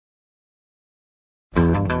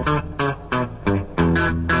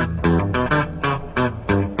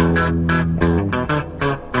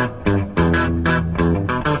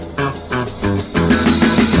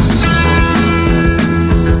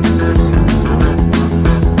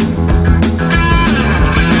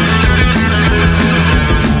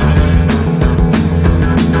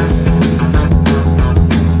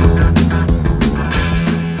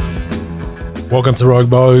Welcome to Rogue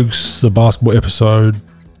Bogues, the basketball episode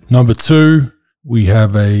number 2. We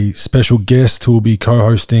have a special guest who will be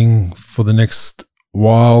co-hosting for the next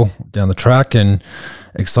while down the track, and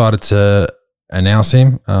excited to announce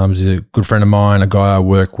him. He's a good friend of mine, a guy I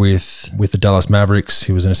work with the Dallas Mavericks.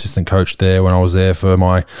 He was an assistant coach there when I was there for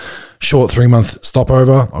my short 3-month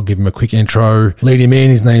stopover. I'll give him a quick intro. Lead him in.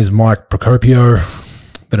 His name's Mike Procopio,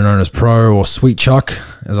 better known as Pro or Sweet Chuck,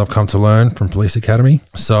 as I've come to learn from Police Academy.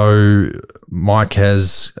 So Mike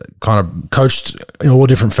has kind of coached in all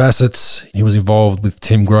different facets. He was involved with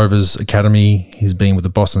Tim Grover's academy. He's been with the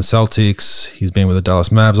Boston Celtics. He's been with the Dallas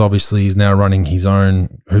Mavs, obviously. He's now running his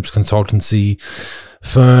own hoops consultancy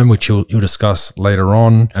firm, which he'll discuss later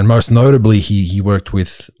on. And most notably, he worked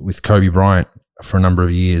with Kobe Bryant for a number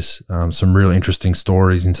of years. Some real interesting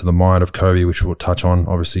stories into the mind of Kobe, which we'll touch on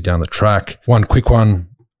obviously down the track. One quick one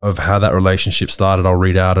of how that relationship started. I'll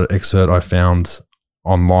read out an excerpt I found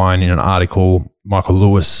online in an article. Michael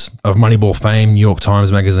Lewis of Moneyball fame, New York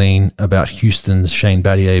Times Magazine, about Houston's Shane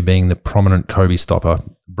Battier being the prominent Kobe stopper.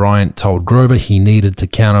 Bryant told Grover he needed to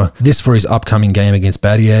counter this for his upcoming game against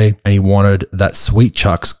Battier, and he wanted that Sweet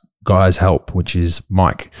Chuck's guy's help, which is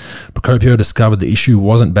Mike. Procopio discovered the issue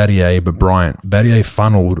wasn't Battier, but Bryant. Battier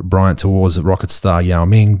funneled Bryant towards Rocket star Yao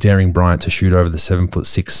Ming, daring Bryant to shoot over the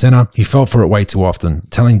 7'6" center. He fell for it way too often.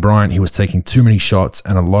 Telling Bryant he was taking too many shots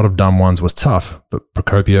and a lot of dumb ones was tough, but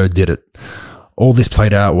Procopio did it. All this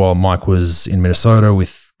played out while Mike was in Minnesota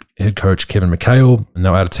with head coach Kevin McHale, and they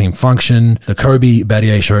were at a team function. The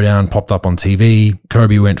Kobe-Battier showdown popped up on TV.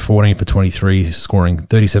 Kobe went 14 for 23, scoring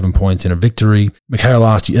 37 points in a victory. McHale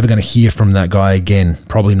asked, "You ever going to hear from that guy again?"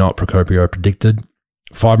 Probably not, Procopio predicted.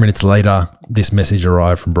 5 minutes later, this message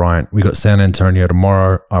arrived from Bryant. "We got San Antonio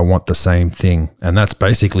tomorrow. I want the same thing." And that's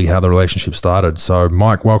basically how the relationship started. So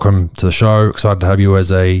Mike, welcome to the show. Excited to have you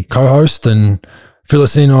as a co-host, and fill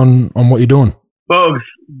us in on what you're doing. Folks,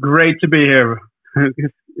 great to be here.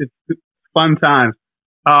 It's fun times.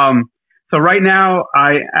 So right now,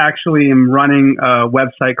 I actually am running a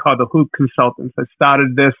website called The Hoop Consultants. I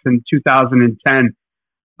started this in 2010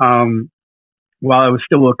 while I was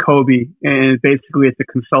still with Kobe. And basically, it's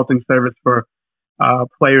a consulting service for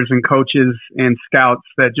players and coaches and scouts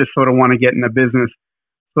that just sort of want to get in the business,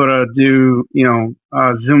 sort of do,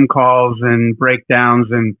 Zoom calls and breakdowns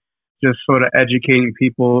and just sort of educating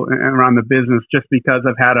people around the business, just because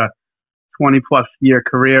I've had a 20-plus year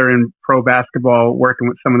career in pro basketball, working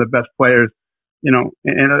with some of the best players, and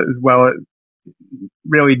as well as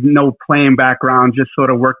really no playing background, just sort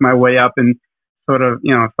of work my way up and sort of,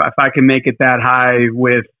 if I can make it that high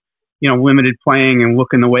with, limited playing and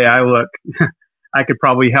looking the way I look, I could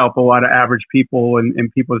probably help a lot of average people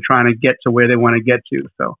and people trying to get to where they want to get to.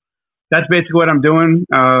 So that's basically what I'm doing.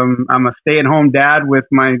 I'm a stay-at-home dad with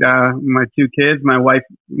my 2 kids. My wife's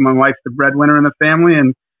the breadwinner in the family,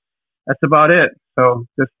 and that's about it. So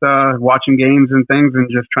just watching games and things, and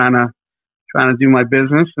just trying to do my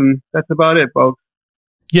business, and that's about it, folks.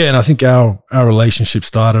 Yeah, and I think our relationship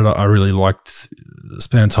started. I really liked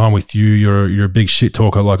spending time with you. You're a big shit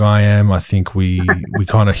talker like I am. I think we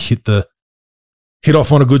kind of hit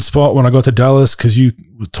off on a good spot when I got to Dallas, because you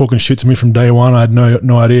were talking shit to me from day one. I had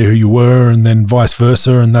no idea who you were, and then vice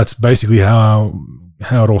versa. And that's basically how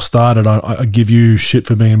it all started. I give you shit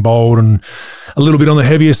for being bold and a little bit on the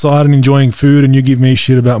heavier side and enjoying food, and you give me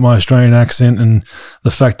shit about my Australian accent and the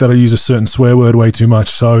fact that I use a certain swear word way too much.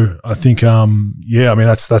 So I think,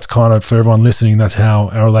 that's kind of, for everyone listening, that's how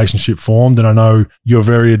our relationship formed. And I know you're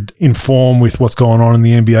very informed with what's going on in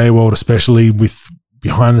the NBA world, especially with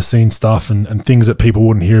behind the scenes stuff and things that people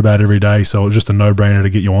wouldn't hear about every day. So it was just a no-brainer to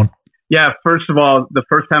get you on. Yeah, first of all, the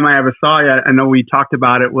first time I ever saw you, I know we talked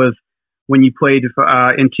about it, was when you played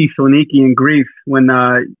in Thessaloniki in Greece, when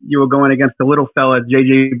you were going against the little fella,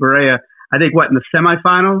 JJ Barea. I think, in the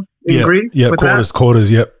semifinals in Greece? Yeah, quarters,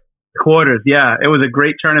 yep. Quarters, yeah. It was a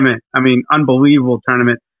great tournament. I mean, unbelievable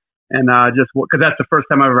tournament. And just because that's the first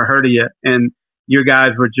time I ever heard of you. And you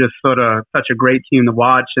guys were just sort of such a great team to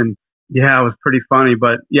watch. And yeah, it was pretty funny.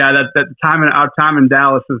 But yeah, that our time in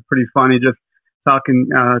Dallas was pretty funny, just talking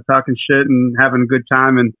shit and having a good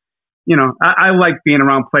time. And I like being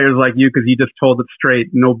around players like you, because you just told it straight,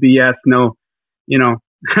 no BS, no, you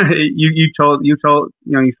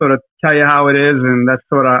sort of tell you how it is, and that's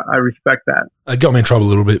sort of, I respect that. It got me in trouble a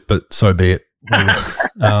little bit, but so be it.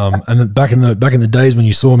 And then back in the days when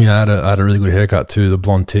you saw me, I had a really good haircut too, the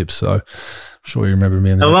blonde tips. So I'm sure you remember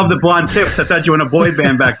me. I love the blonde tips. I thought you were in a boy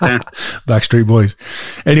band back then. Backstreet Boys.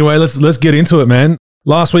 Anyway, let's get into it, man.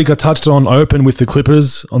 Last week I touched on Open with the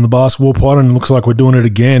Clippers on the Basketball Pod, and it looks like we're doing it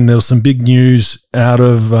again. There was some big news out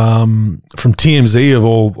of from TMZ of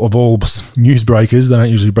all newsbreakers. They don't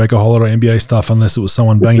usually break a whole lot of NBA stuff unless it was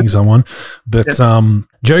someone banging someone. But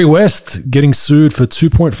Jerry West getting sued for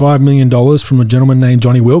 $2.5 million from a gentleman named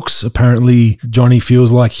Johnny Wilkes. Apparently, Johnny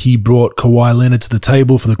feels like he brought Kawhi Leonard to the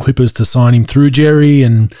table for the Clippers to sign him through Jerry,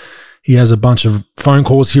 and he has a bunch of phone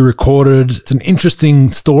calls he recorded. It's an interesting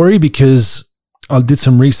story because I did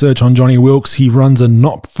some research on Johnny Wilkes. He runs a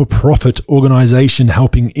not-for-profit organization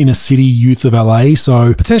helping inner-city youth of LA.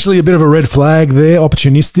 So potentially a bit of a red flag there,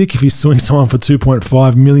 opportunistic if he's suing someone for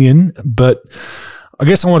 $2.5 million. But I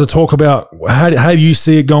guess I want to talk about how do you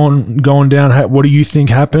see it going down? What do you think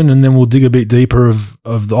happened? And then we'll dig a bit deeper of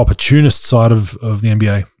the opportunist side of the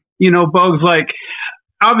NBA. You know, Bogues, like,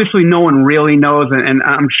 obviously no one really knows, and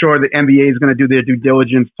I'm sure the NBA is going to do their due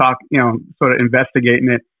diligence, sort of investigating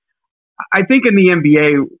it. I think in the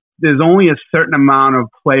NBA, there's only a certain amount of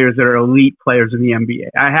players that are elite players in the NBA.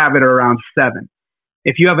 I have it around 7.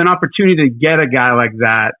 If you have an opportunity to get a guy like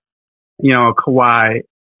that, you know, Kawhi,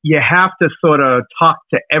 you have to sort of talk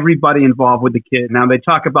to everybody involved with the kid. Now, they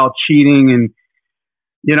talk about cheating and,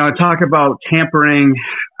 you know, talk about tampering.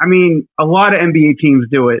 I mean, a lot of NBA teams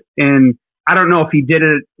do it. And I don't know if he did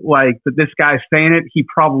it but this guy's saying it. He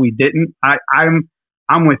probably didn't.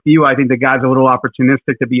 I'm with you. I think the guy's a little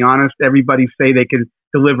opportunistic, to be honest. Everybody say they can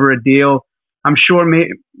deliver a deal. I'm sure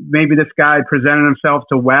maybe this guy presented himself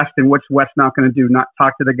to West, and what's West not going to do? Not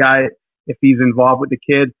talk to the guy if he's involved with the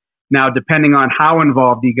kid. Now, depending on how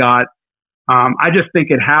involved he got, I just think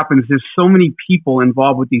it happens. There's so many people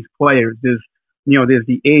involved with these players. There's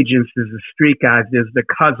the agents, there's the street guys, there's the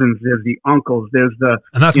cousins, there's the uncles, there's the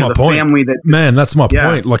and that's my the point. Family that that's my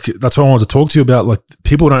point. Like that's what I wanted to talk to you about. Like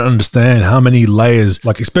people don't understand how many layers.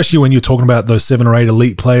 Like especially when you're talking about those 7 or 8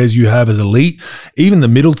 elite players you have as elite, even the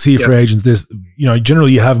middle tier free agents. There's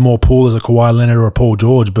generally you have more pool as a Kawhi Leonard or a Paul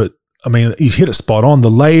George, but I mean you hit it spot on. The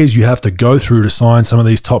layers you have to go through to sign some of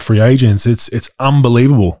these top free agents, it's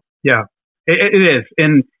unbelievable. Yeah, it is,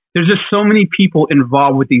 and there's just so many people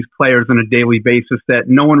involved with these players on a daily basis that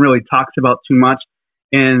no one really talks about too much.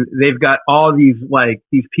 And they've got all these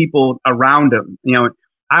people around them. You know,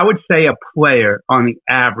 I would say a player on the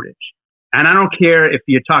average, and I don't care if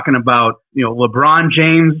you're talking about, LeBron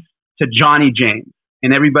James to Johnny James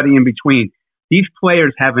and everybody in between. These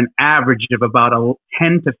players have an average of about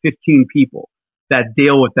 10 to 15 people that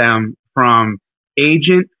deal with them, from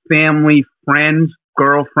agent, family, friends,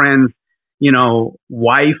 girlfriends,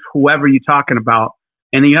 wife, whoever you're talking about,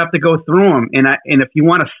 and then you have to go through them. And if you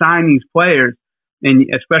want to sign these players, and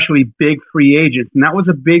especially big free agents, and that was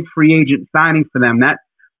a big free agent signing for them. That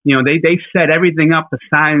they set everything up to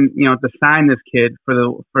sign this kid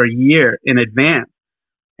for a year in advance.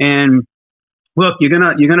 And look, you're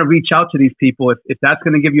gonna reach out to these people if that's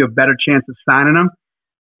gonna give you a better chance of signing them.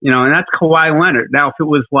 And that's Kawhi Leonard. Now, if it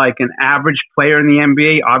was like an average player in the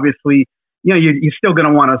NBA, obviously, you're still going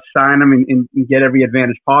to want to sign them and get every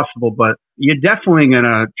advantage possible, but you're definitely going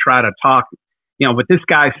to try to talk, but this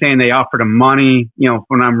guy's saying they offered him money,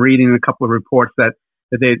 when I'm reading a couple of reports that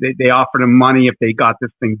they offered him money if they got this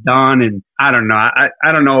thing done. And I don't know.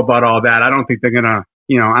 I don't know about all that. I don't think they're going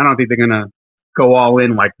to, go all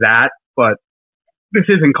in like that, but this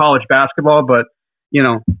isn't college basketball, but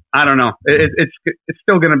I don't know. It's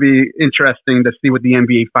still going to be interesting to see what the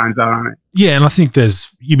NBA finds out on it. Yeah, and I think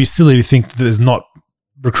you'd be silly to think that there's not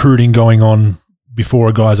recruiting going on before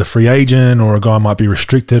a guy's a free agent, or a guy might be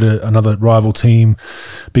restricted. Another rival team,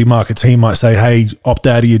 big market team might say, "Hey, opt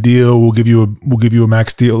out of your deal. We'll give you a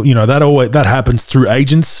max deal." That happens through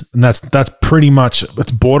agents, and that's pretty much,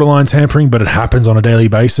 it's borderline tampering, but it happens on a daily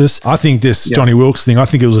basis. I think this Johnny Wilkes thing, I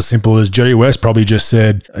think it was as simple as Jerry West probably just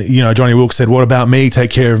said, Johnny Wilkes said, "What about me?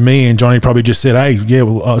 Take care of me." And Johnny probably just said, "Hey, yeah,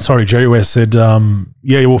 well, Jerry West said,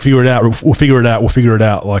 yeah, we'll figure it out. We'll figure it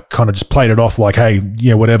out." Like kind of just played it off like, "Hey,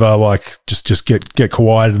 yeah, whatever. Like just get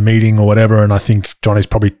Kawhi to the meeting or whatever." And I think Johnny's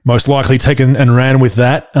probably most likely taken and ran with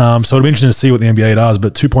that. So it'll be interesting to see what the NBA does.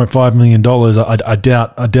 But $2.5 million, I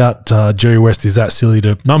doubt Jerry West is that silly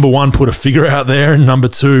to, number one, put a figure out there, and number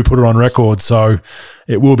two, put it on record. So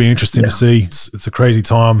it will be interesting to see. It's a crazy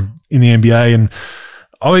time in the NBA. And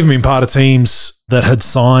I've even been part of teams that had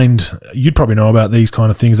signed, you'd probably know about these kind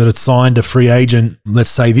of things, that had signed a free agent, let's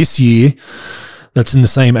say this year, that's in the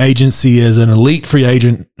same agency as an elite free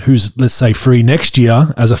agent who's, let's say, free next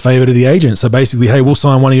year as a favor to the agent. So basically, hey, we'll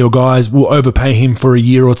sign one of your guys, we'll overpay him for a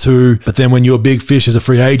year or two, but then when you're a big fish as a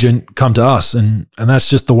free agent, come to us. And that's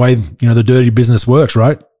just the way, the dirty business works,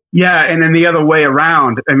 right? Yeah, and then the other way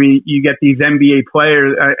around. I mean, you get these NBA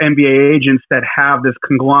players, NBA agents that have this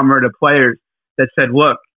conglomerate of players. that said,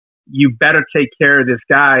 look, you better take care of this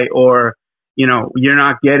guy, or, you're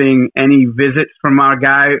not getting any visits from our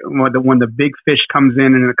guy. When the big fish comes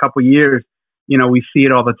in a couple of years, we see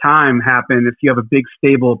it all the time happen if you have a big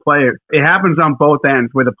stable of players. It happens on both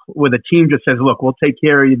ends where the team just says, look, we'll take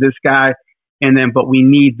care of you, this guy, but we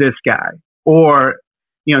need this guy. Or,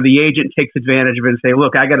 the agent takes advantage of it and say,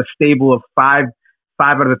 look, I got a stable of five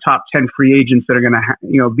out of the top 10 free agents that are going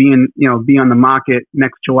to, be on the market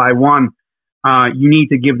next July 1. You need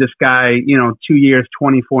to give this guy, 2 years,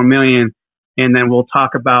 $24 million. And then we'll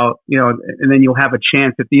talk about, and then you'll have a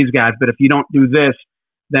chance at these guys. But if you don't do this,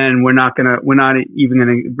 then we're not even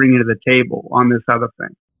going to bring you to the table on this other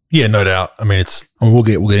thing. Yeah, no doubt. I mean, we'll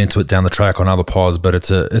get into it down the track on other pods, but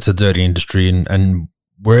it's a dirty industry, and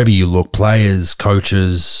wherever you look, players,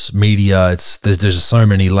 coaches, media, there's just so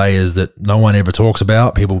many layers that no one ever talks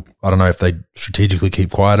about. People, I don't know if they strategically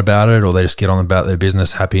keep quiet about it or they just get on about their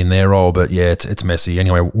business, happy in their role. But yeah, it's messy.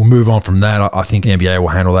 Anyway, we'll move on from that. I think the NBA will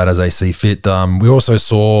handle that as they see fit. We also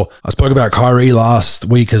I spoke about Kyrie last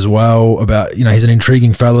week as well, about, he's an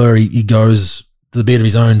intriguing fella. He goes to the beat of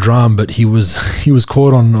his own drum, but he was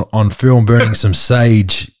caught on film burning some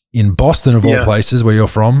sage in Boston, of all places, where you're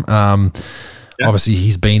from. Obviously,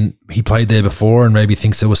 he played there before, and maybe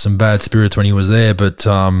thinks there was some bad spirits when he was there. But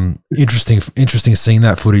interesting seeing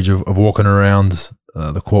that footage of walking around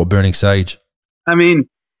the court burning sage. I mean,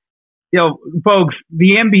 folks,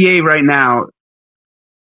 the NBA right now,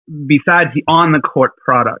 besides the on the court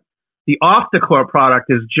product, the off the court product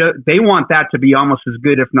is they want that to be almost as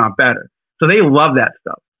good, if not better. So they love that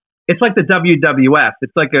stuff. It's like the WWF.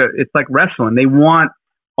 It's like wrestling. They want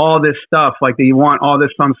all this stuff, like they want all this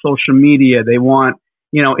on social media. They want,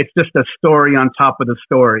 it's just a story on top of the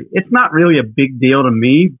story. It's not really a big deal to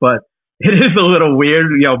me, but it is a little weird,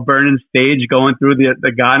 burning stage going through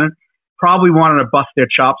the garden. Probably wanted to bust their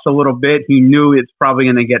chops a little bit. He knew it's probably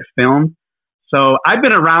going to get filmed. So I've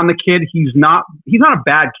been around the kid. He's not a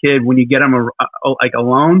bad kid when you get him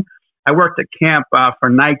alone. I worked at camp for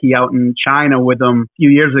Nike out in China with him a few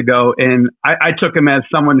years ago, and I took him as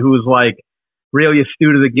someone who was like, really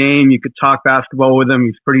astute of the game. You could talk basketball with him.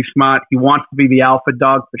 He's pretty smart. He wants to be the alpha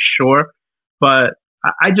dog for sure. But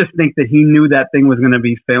I just think that he knew that thing was going to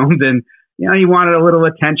be filmed, and he wanted a little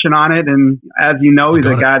attention on it. And as you know, he's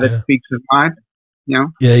a guy that speaks his mind. Yeah,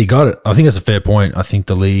 he got it. I think that's a fair point. I think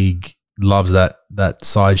the league loves that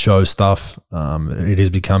sideshow stuff. It is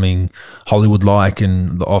becoming Hollywood-like,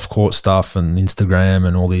 and the off-court stuff and Instagram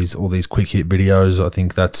and all these quick hit videos. I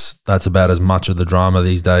think that's about as much of the drama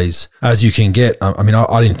these days as you can get. I mean,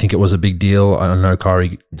 I didn't think it was a big deal. I know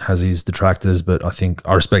Kyrie has his detractors, but I think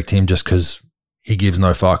I respect him just because he gives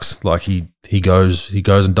no fucks. Like he goes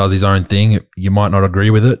and does his own thing. You might not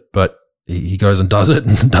agree with it, but he goes and does it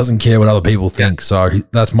and doesn't care what other people think. So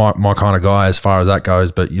that's my kind of guy as far as that goes,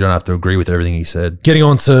 but you don't have to agree with everything he said. Getting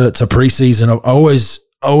on to preseason,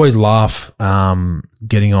 I always laugh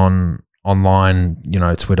getting online,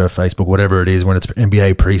 Twitter, Facebook, whatever it is, when it's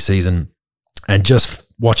NBA preseason, and just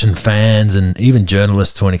watching fans and even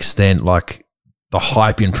journalists to an extent, like the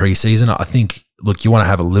hype in preseason. I think, look, you want to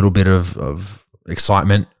have a little bit of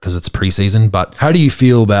excitement because it's preseason, but how do you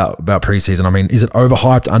feel about preseason? I mean, is it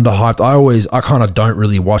overhyped, underhyped? I kind of don't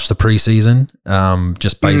really watch the preseason,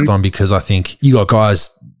 just based on, because I think you got guys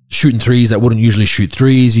shooting threes that wouldn't usually shoot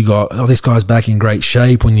threes. You got, this guy's back in great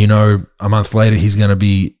shape, when a month later he's going to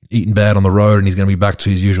be eating bad on the road and he's going to be back to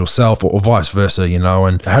his usual self, or vice versa,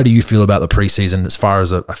 and how do you feel about the preseason as far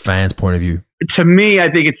as a fan's point of view? To me,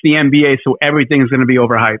 I think it's the NBA, so everything's going to be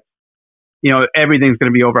overhyped. Everything's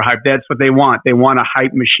going to be overhyped. That's what they want. They want a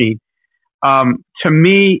hype machine. To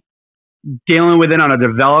me, dealing with it on a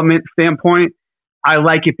development standpoint, I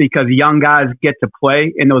like it because young guys get to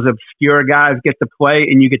play and those obscure guys get to play,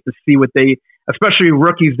 and you get to see what especially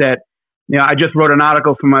rookies that, I just wrote an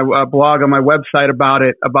article for my blog on my website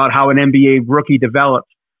about how an NBA rookie develops.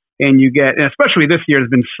 And and especially this year has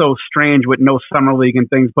been so strange with no summer league and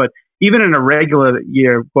things, but even in a regular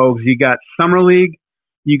year, folks, you got summer league,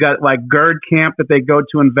 you got like GERD camp that they go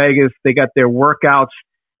to in Vegas. They got their workouts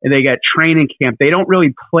and they got training camp. They don't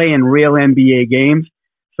really play in real NBA games.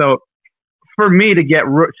 So for me to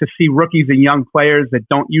see rookies and young players that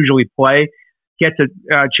don't usually play get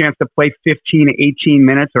a chance to play 15 to 18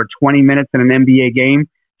 minutes or 20 minutes in an NBA game,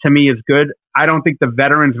 to me is good. I don't think the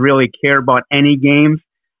veterans really care about any games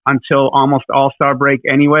until almost All-Star break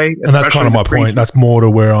anyway. And that's kind of my point. That's more to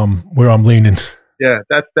where I'm leaning. Yeah,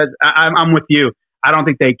 I'm with you. I don't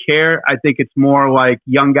think they care. I think it's more like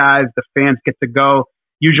young guys, the fans get to go.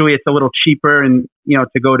 Usually it's a little cheaper and,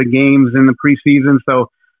 to go to games in the preseason.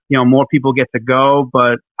 So, more people get to go,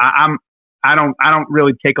 but I don't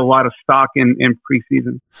really take a lot of stock in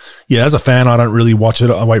preseason. Yeah, as a fan, I don't really watch it.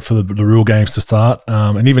 I wait for the real games to start,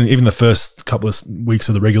 and even the first couple of weeks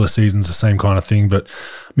of the regular season is the same kind of thing. But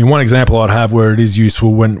I mean, one example I'd have where it is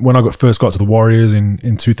useful when I first got to the Warriors in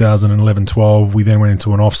 2011-12, we then went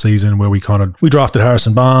into an off season where we drafted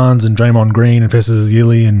Harrison Barnes and Draymond Green and Festus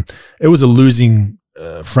Ezeli, and it was a losing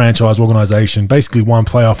franchise organization. Basically, one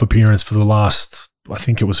playoff appearance for the last, I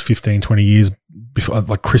think it was 15, 20 years. Before,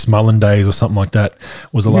 like Chris Mullin days or something like that,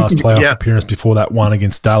 was the last playoff appearance before that one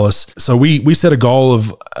against Dallas. So we set a goal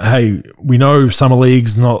of, hey, we know summer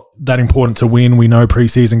league's not that important to win. We know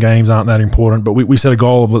preseason games aren't that important, but we set a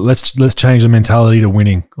goal of let's change the mentality to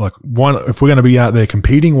winning. Like, if we're going to be out there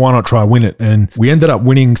competing, why not try win it? And we ended up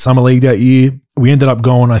winning summer league that year. We ended up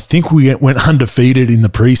going, I think we went undefeated in the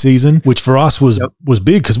preseason, which for us was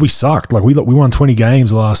big because we sucked. Like we won 20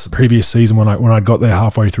 games the previous season when I got there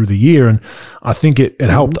halfway through the year. And I think it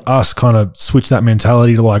helped us kind of switch that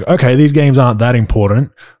mentality to like, okay, these games aren't that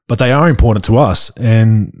important, but they are important to us.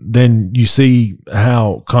 And then you see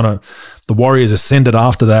how kind of the Warriors ascended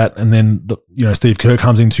after that. And then, Steve Kerr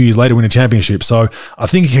comes in 2 years later, win a championship. So I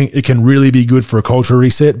think it can really be good for a culture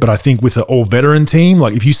reset. But I think with an all veteran team,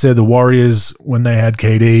 like if you said the Warriors, when they had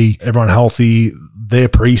KD, everyone healthy, their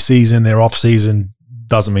preseason, their off season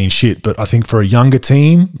doesn't mean shit. But I think for a younger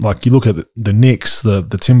team, like you look at the Knicks, the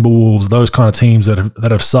Timberwolves, those kind of teams that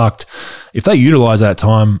have sucked, if they utilize that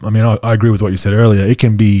time, I mean, I agree with what you said earlier. It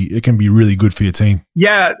can be really good for your team.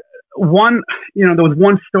 Yeah. There was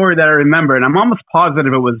one story that I remember, and I'm almost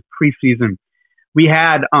positive it was preseason. We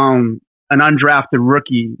had an undrafted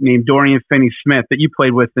rookie named Dorian Finney-Smith that you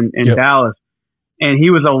played with in Dallas, and he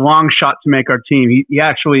was a long shot to make our team.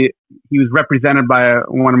 He was represented by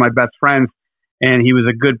one of my best friends, and he was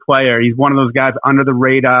a good player. He's one of those guys under the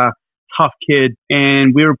radar, tough kid.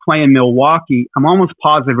 And we were playing Milwaukee. I'm almost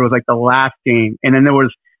positive it was like the last game, and then there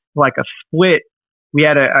was like a split. We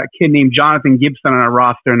had a kid named Jonathan Gibson on our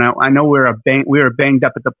roster. Now I know we were banged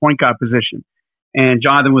up at the point guard position, and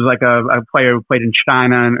Jonathan was like a player who played in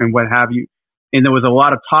China and what have you. And there was a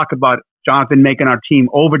lot of talk about Jonathan making our team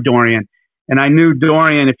over Dorian. And I knew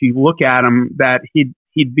Dorian, if you look at him, that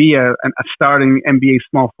he'd be a starting NBA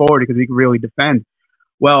small forward because he could really defend.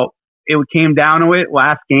 Well, it came down to it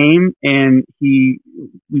last game, and we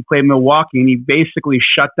played Milwaukee, and he basically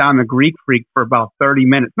shut down the Greek Freak for about 30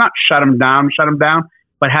 minutes. Not shut him down,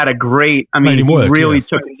 but had a great. I mean, he really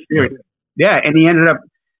took it serious. Yeah, and he ended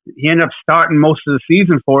up starting most of the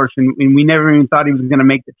season for us, and we never even thought he was going to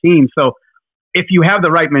make the team. So, if you have the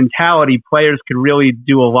right mentality, players could really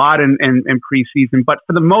do a lot in preseason. But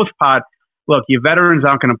for the most part, look, your veterans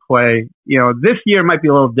aren't going to play. This year might be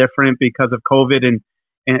a little different because of COVID and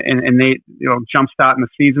they jumpstart in the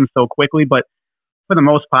season so quickly, but for the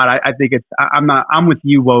most part, I think I'm with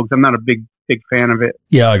you, Wogs. I'm not a big fan of it.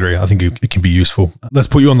 Yeah, I agree. I think it can be useful. Let's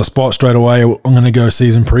put you on the spot straight away. I'm going to go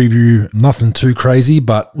season preview. Nothing too crazy,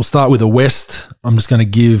 but we'll start with the West. I'm just going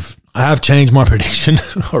to I have changed my prediction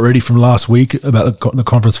already from last week about the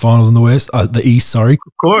conference finals in the West, the East, sorry.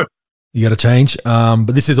 Of course. You got to change.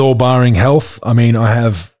 But this is all barring health. I mean, I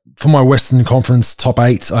have, for my Western Conference top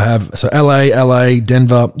 8, I have LA,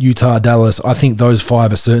 Denver, Utah, Dallas. I think those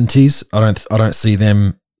 5 are certainties. I don't see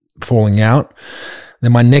them falling out.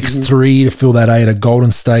 Then my next 3 to fill that 8 are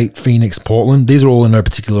Golden State, Phoenix, Portland. These are all in no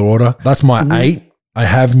particular order. That's my 8. I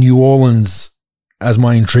have New Orleans as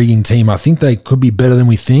my intriguing team. I think they could be better than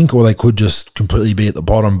we think, or they could just completely be at the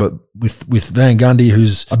bottom. But with Van Gundy,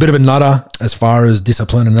 who's a bit of a nutter as far as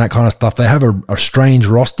discipline and that kind of stuff, they have a strange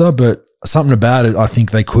roster, but something about it, I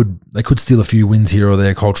think they could steal a few wins here or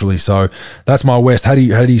there culturally. So that's my West. How do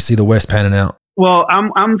you see the West panning out? Well,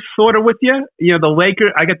 I'm sort of with you. The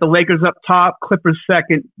Lakers. I got the Lakers up top, Clippers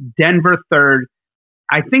second, Denver third.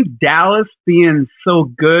 I think Dallas being so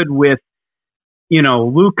good with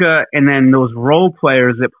Luka and then those role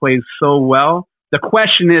players that play so well. The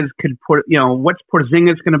question is, what's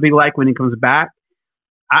Porzingis going to be like when he comes back?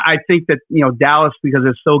 I think that, Dallas, because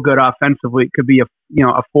they're so good offensively, could be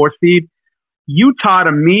a 4 seed. Utah,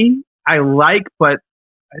 to me, I like, but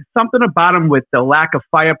something about them with the lack of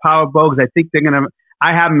firepower, Bogues. I think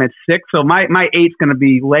I have them at 6. So my 8's going to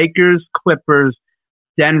be Lakers, Clippers,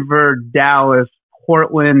 Denver, Dallas,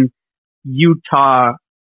 Portland, Utah,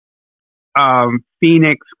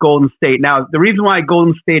 Phoenix, Golden State. Now, the reason why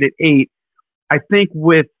Golden State at 8, I think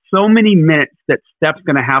with so many minutes that Steph's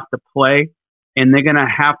going to have to play, and they're going to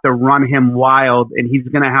have to run him wild, and he's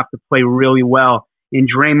going to have to play really well, and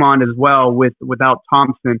Draymond as well without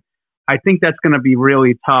Thompson. I think that's going to be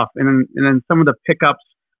really tough. And then some of the pickups,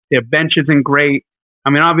 their bench isn't great.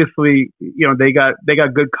 I mean, obviously, they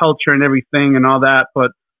got good culture and everything and all that,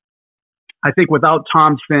 but I think without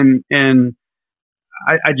Thompson, and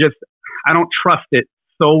I don't trust it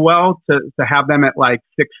so well to have them at like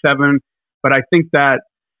 6, 7. But I think that,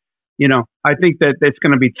 I think that it's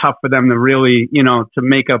going to be tough for them to really, to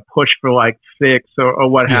make a push for like 6 or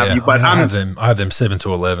what have you. But I have them 7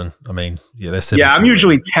 to 11. I mean, they're 7. Yeah, I'm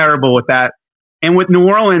usually terrible with that. And with New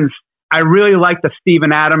Orleans, I really like the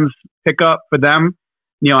Steven Adams pickup for them.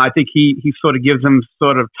 I think he sort of gives them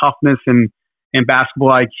sort of toughness and basketball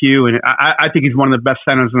IQ. And I think he's one of the best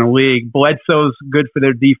centers in the league. Bledsoe's good for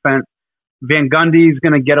their defense. Van Gundy's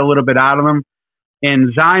going to get a little bit out of them.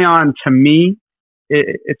 And Zion, to me,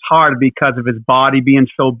 it's hard because of his body being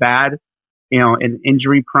so bad, and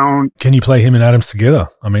injury prone. Can you play him and Adams together?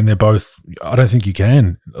 I mean, they're both, I don't think you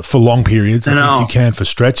can for long periods. I think you can for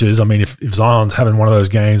stretches. I mean, if Zion's having one of those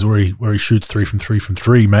games where he shoots 3 from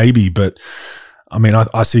 3, maybe. But I mean,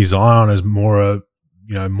 I see Zion as more a,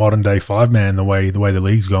 modern day 5-man the way the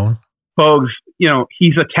league's going. Bogues,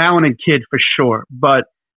 he's a talented kid for sure. But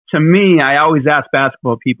to me, I always ask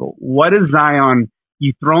basketball people, what is Zion?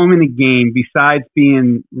 You throw him in the game besides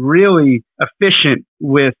being really efficient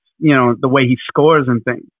with, the way he scores and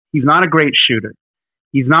things. He's not a great shooter.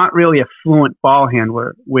 He's not really a fluent ball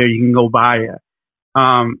handler where you can go by it.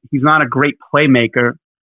 He's not a great playmaker.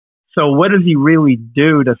 So what does he really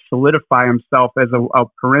do to solidify himself as a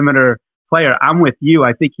perimeter player? I'm with you.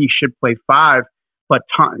 I think he should play 5. But,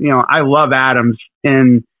 I love Adams.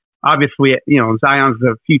 And obviously, Zion's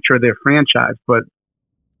the future of their franchise. But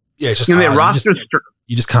it's just their roster.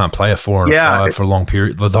 You just can't play a 4 and a 5 for a long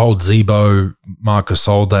period. The whole Zebo, Marc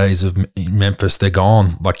Gasol days of Memphis, they're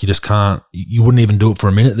gone. Like you just can't. You wouldn't even do it for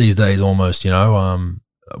a minute these days, almost.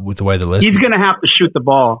 With the way the list. He's going to have to shoot the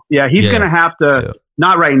ball. Yeah, he's going to have to. Yeah.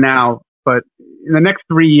 Not right now, but in the next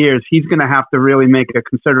 3 years, he's going to have to really make a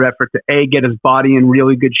concerted effort to get his body in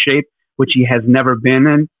really good shape, which he has never been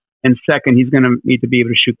in, and second, he's going to need to be able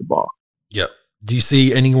to shoot the ball. Yep. Do you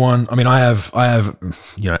see anyone? I mean, I have,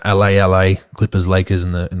 LA, Clippers, Lakers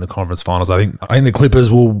in the conference finals. I think the Clippers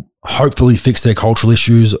will hopefully fix their cultural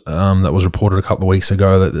issues. That was reported a couple of weeks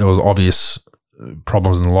ago that there was obvious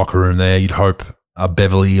problems in the locker room there. You'd hope a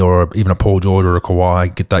Beverly or even a Paul George or a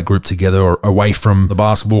Kawhi get that group together or away from the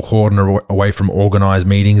basketball court and away from organized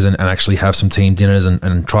meetings and actually have some team dinners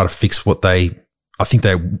and try to fix what I think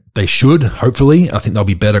they should, hopefully. I think they'll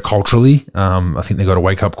be better culturally. I think they got a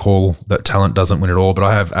wake-up call that talent doesn't win it all. But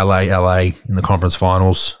I have LA in the conference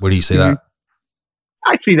finals. Where do you see that?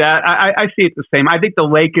 I see that. I see it the same. I think the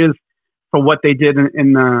Lakers, for what they did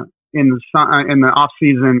in the off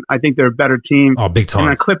season, I think they're a better team. Oh, big time.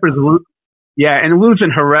 And the Clippers, and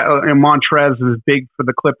losing Montrez is big for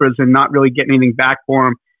the Clippers and not really getting anything back for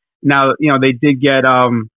them. Now, they did get,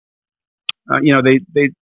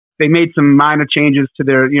 they made some minor changes to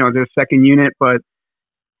their second unit, but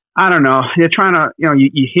I don't know. They're trying to,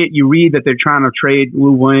 you read that they're trying to trade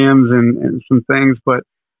Lou Williams and some things, but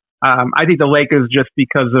I think the Lakers, just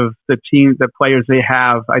because of the players they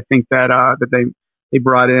have, I think that they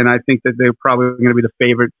brought in, I think that they're probably going to be the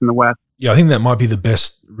favorites in the West. Yeah, I think that might be the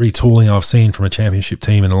best retooling I've seen from a championship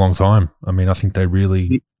team in a long time. I mean, I think they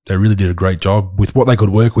really did a great job with what they could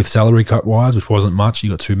work with salary cut wise, which wasn't much.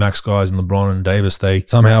 You got 2 max guys in LeBron and Davis. They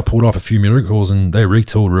somehow pulled off a few miracles and they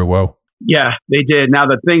retooled real well. Yeah, they did. Now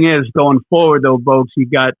the thing is, going forward though, folks, you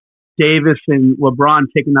got Davis and LeBron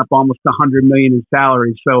taking up almost $100 million in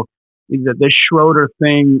salary. So the Schroeder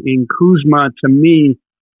thing in Kuzma, to me,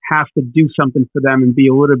 has to do something for them and be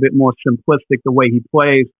a little bit more simplistic the way he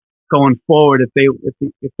plays going forward. If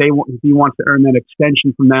he wants to earn that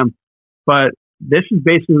extension from them, but this is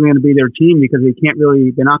basically going to be their team because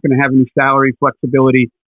they're not going to have any salary flexibility,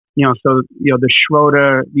 so the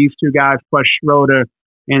Schroeder, these 2 guys plus Schroeder,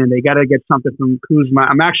 and they got to get something from Kuzma.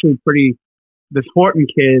 I'm actually this Horton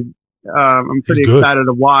kid, I'm pretty excited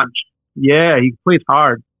to watch. Yeah, he plays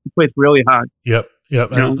hard. He plays really hard. Yep.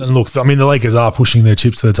 And look, I mean, the Lakers are pushing their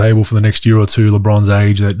chips to the table for the next year or two. LeBron's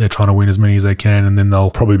age, they're trying to win as many as they can, and then they'll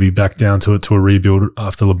probably be back down to a rebuild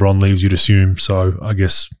after LeBron leaves, you'd assume. So I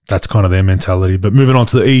guess that's kind of their mentality. But moving on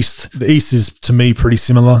to the East. The East is, to me, pretty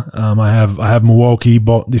similar. I have Milwaukee,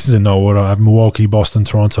 this is in no order. I have Milwaukee, Boston,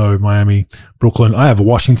 Toronto, Miami, Brooklyn. I have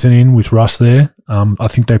Washington in with Russ there. I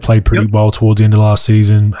think they played pretty well towards the end of last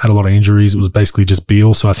season, had a lot of injuries. It was basically just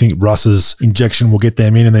Beal. So I think Russ's injection will get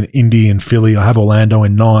them in, and then Indy and Philly. I have Orlando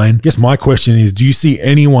in 9. I guess my question is, do you see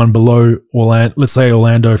anyone below Orlando? Let's say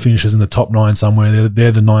Orlando finishes in the top 9 somewhere.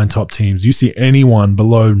 They're the 9 top teams. Do you see anyone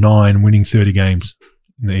below 9 winning 30 games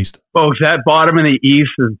in the East? Folks, that bottom in the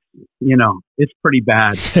East is, it's pretty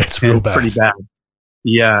bad. It's real bad. Pretty bad.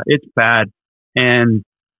 Yeah, it's bad. And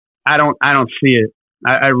I don't see it.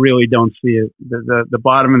 I really don't see it. The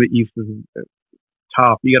bottom of the East is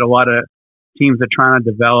tough. You got a lot of teams that are trying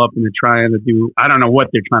to develop and they're trying to do. I don't know what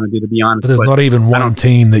they're trying to do, to be honest. But there's not even one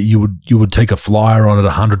team that you would take a flyer on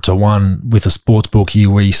at 100-1 with a sports book here,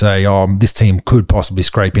 where you say, "Oh, this team could possibly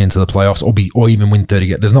scrape into the playoffs or even win 30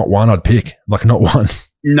 games." There's not one I'd pick. Like, not one.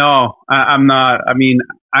 No, I'm not. I mean,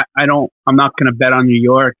 I don't. I'm not going to bet on New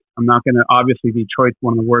York. I'm not going to. Obviously, Detroit's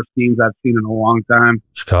one of the worst teams I've seen in a long time.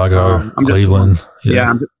 Chicago, Cleveland.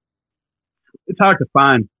 It's hard to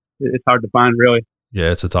find. It's hard to find, really.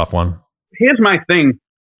 Yeah, it's a tough one. Here's my thing,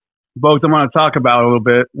 Bogues, I want to talk about a little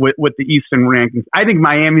bit with the Eastern rankings. I think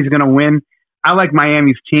Miami's going to win. I like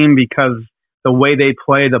Miami's team because the way they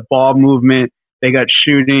play, the ball movement, they got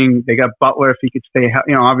shooting, they got Butler if he could stay,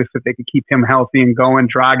 obviously if they could keep him healthy and going,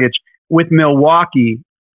 Dragic. With Milwaukee,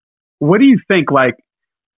 what do you think? Like,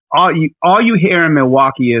 all you hear in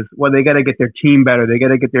Milwaukee is, well, they got to get their team better. They got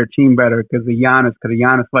to get their team better because of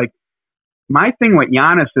Giannis. Like, my thing with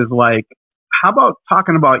Giannis is like, how about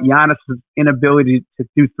talking about Giannis' inability to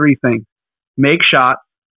do three things? Make shots,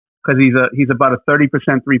 because he's about a 30%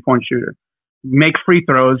 three-point shooter. Make free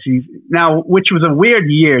throws. Which was a weird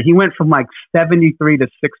year. He went from like 73 to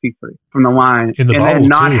 63 from the line, in the and bubble then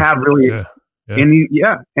not too. have really,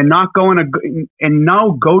 and not going and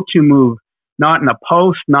no go-to move, not in a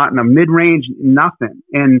post, not in a mid-range, nothing.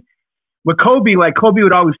 And with Kobe, like Kobe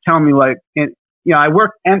would always tell me, like, I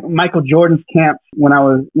worked at Michael Jordan's camps when I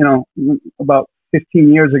was, about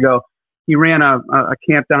 15 years ago. He ran a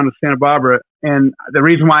camp down in Santa Barbara. And the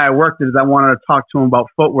reason why I worked is I wanted to talk to him about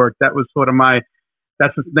footwork. That was sort of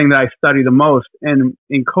that's the thing that I study the most. And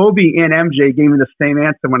Kobe and MJ gave me the same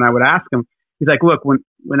answer when I would ask him. He's like, look,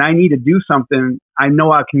 when I need to do something, I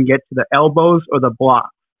know I can get to the elbows or the block.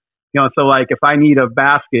 So like if I need a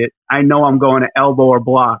basket, I know I'm going to elbow or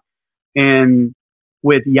block. And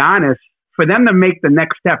with Giannis, for them to make the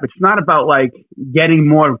next step, it's not about like getting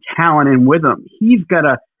more talent in with him. He's got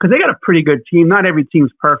because they got a pretty good team. Not every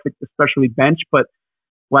team's perfect, especially bench, but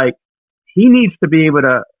like he needs to be able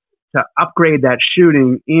to upgrade that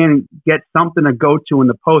shooting and get something to go to in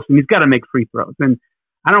the post. And he's got to make free throws. And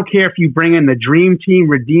I don't care if you bring in the dream team,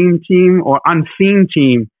 redeem team, or unseen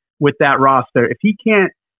team with that roster. If he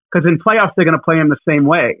can't, because in playoffs, they're going to play him the same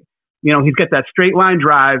way. He's got that straight line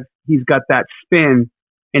drive. He's got that spin.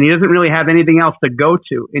 And he doesn't really have anything else to go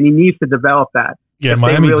to, and he needs to develop that. Yeah,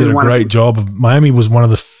 Miami did a great job. Miami was one of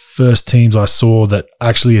the first teams I saw that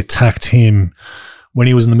actually attacked him when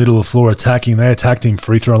he was in the middle of the floor attacking. They attacked him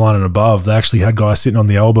free throw line and above. They actually had guys sitting on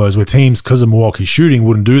the elbows, where teams, because of Milwaukee's shooting,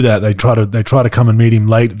 wouldn't do that. They try to come and meet him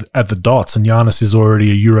late at the dots, and Giannis is already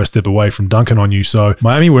a Euro step away from dunking on you. So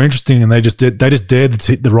Miami were interesting, and they just dared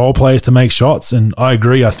the role players to make shots. And I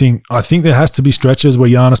agree. I think there has to be stretches where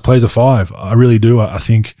Giannis plays a five. I really do. I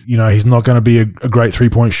think he's not going to be a great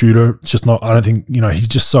 3-point shooter. It's just not. I don't think he's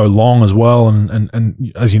just so long as well,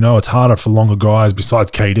 and as you know, it's harder for longer guys besides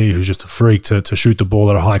KD, who's just a freak, to shoot the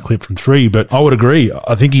ball at a high clip from three. But I would agree.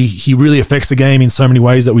 I think he really affects the game in so many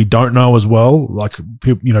ways that we don't know as well. Like,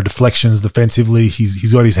 deflections defensively.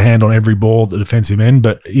 He's got his hand on every ball at the defensive end.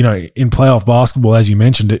 But, in playoff basketball, as you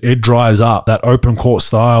mentioned, it dries up. That open court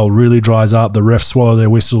style really dries up. The refs swallow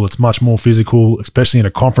their whistle. It's much more physical, especially in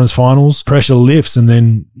a conference finals. Pressure lifts, and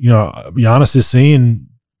then, Giannis is seeing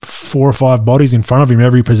 4 or 5 bodies in front of him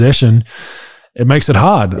every possession. It makes it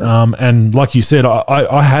hard. And like you said,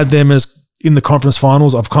 I had them as in the conference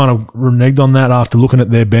finals. I've kind of reneged on that after looking at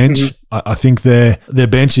their bench. Mm-hmm. I think their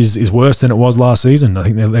bench is worse than it was last season. I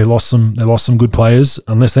think they lost some good players,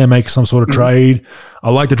 unless they make some sort of trade. I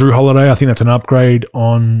like the Drew Holiday. I think that's an upgrade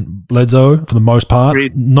on Bledsoe for the most part.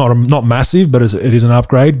 Agreed. Not massive, but it is an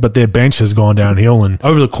upgrade. But their bench has gone downhill, and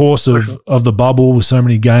over the course of the bubble, with so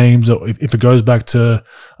many games, if it goes back to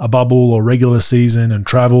a bubble or regular season and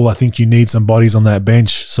travel, I think you need some bodies on that bench.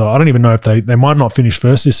 So I don't even know if they might not finish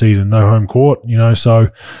first this season. No home court, so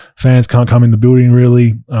fans can't come in the building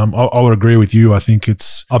really. I would agree with you. I think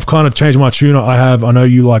I've kind of changed my tune. I know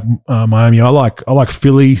you like Miami. I like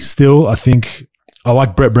Philly still. I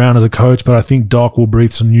like Brett Brown as a coach, but I think Doc will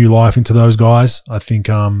breathe some new life into those guys. I think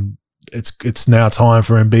it's now time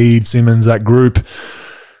for Embiid, Simmons, that group.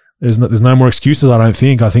 There's no more excuses. I don't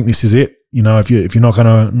think. I think this is it. If you're not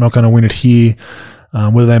gonna win it here,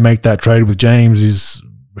 whether they make that trade with James is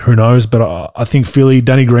who knows. But I think Philly,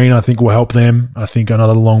 Danny Green, I think will help them. I think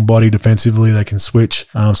another long body defensively, they can switch.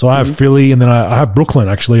 So I have Philly, and then I have Brooklyn.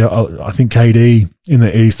 Actually, I think KD in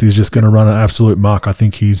the East is just going to run an absolute muck. I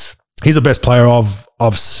think he's he's the best player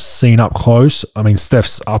I've seen up close. I mean,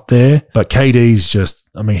 Steph's up there, but KD's just,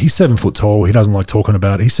 I mean, he's 7 foot tall. He doesn't like talking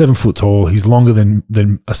about it. He's 7 foot tall. He's longer than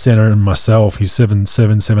a center and myself. He's 7'7",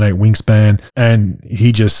 7'8" wingspan. And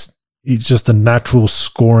he's just a natural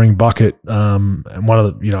scoring bucket. And one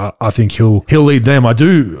of the, I think he'll lead them. I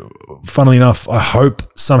do, funnily enough, I hope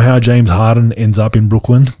somehow James Harden ends up in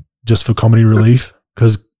Brooklyn just for comedy relief.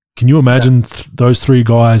 Because can you imagine those three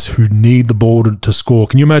guys who need the ball to score?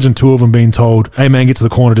 Can you imagine two of them being told, hey man, get to the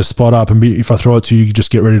corner, just spot up, and if I throw it to you, you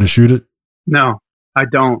just get ready to shoot it? No, I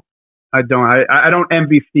don't. I don't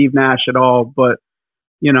envy Steve Nash at all, but,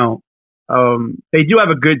 they do have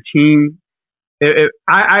a good team.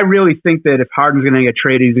 I really think that if Harden's going to get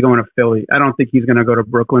traded, he's going to Philly. I don't think he's going to go to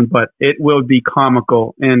Brooklyn, but it will be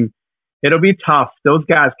comical and it'll be tough. Those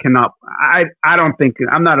guys cannot. I don't think,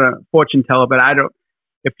 I'm not a fortune teller, but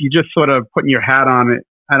if you just sort of putting your hat on it,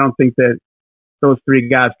 I don't think that those three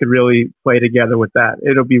guys could really play together with that.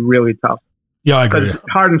 It'll be really tough. Yeah, I agree.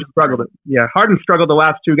 Harden struggled. Yeah, Harden struggled the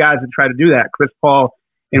last two guys that tried to do that. Chris Paul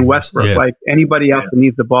and Westbrook, like anybody else that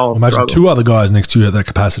needs the ball. Imagine two other guys next to you at that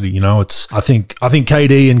capacity. I think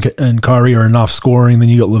KD and Kyrie are enough scoring. Then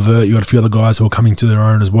you got LeVert, you got a few other guys who are coming to their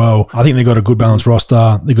own as well. I think they got a good balanced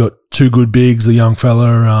roster. They got two good bigs, the young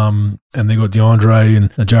fella, and they got DeAndre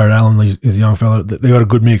and Jared Allen is a young fella. They got a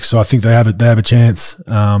good mix, so I think they have a chance.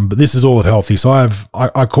 But this is all with healthy. So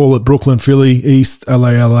I call it Brooklyn, Philly, East,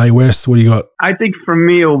 LA, West. What do you got? I think for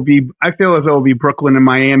me I feel as though it'll be Brooklyn and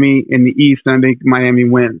Miami in the East, and I think Miami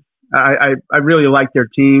wins. I really like their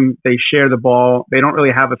team. They share the ball. They don't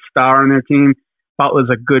really have a star on their team. Butler's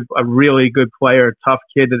a really good player, tough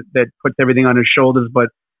kid that puts everything on his shoulders, but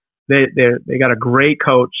they got a great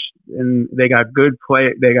coach and they got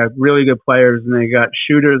they got really good players, and they got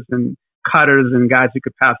shooters and cutters and guys who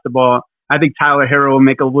could pass the ball. I think Tyler Hero will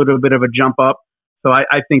make a little bit of a jump up. So I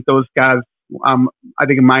think those guys, I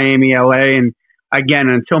think in Miami, LA, and again,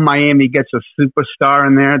 until Miami gets a superstar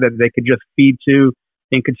in there that they could just feed to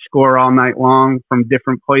and could score all night long from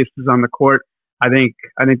different places on the court, I think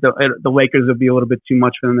the Lakers would be a little bit too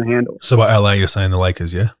much for them to handle. So by LA, you're saying the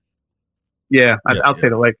Lakers, yeah? Yeah, I'll say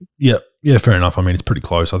the Lakers. Yeah, fair enough. I mean, it's pretty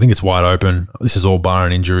close. I think it's wide open. This is all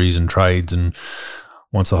barring injuries and trades, and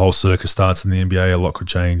once the whole circus starts in the NBA, a lot could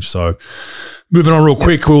change. So moving on real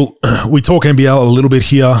quick, we talk NBL a little bit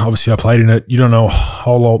here. Obviously, I played in it. You don't know a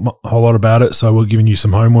whole lot about it, so we're giving you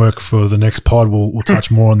some homework for the next pod. We'll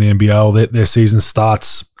touch more on the NBL. Their season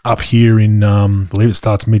starts up here in, I believe it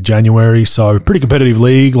starts mid-January, so pretty competitive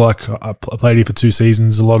league. Like I played here for 2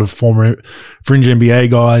 seasons, a lot of former fringe NBA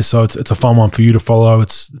guys, so it's a fun one for you to follow.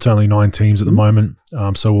 It's only 9 teams at the moment,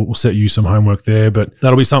 so we'll set you some homework there, but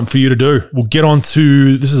that'll be something for you to do. We'll get on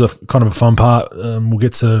to, this is a kind of a fun part, we'll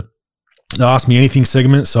get to the Ask Me Anything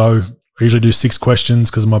segment, so I usually do 6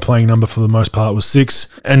 questions because my playing number for the most part was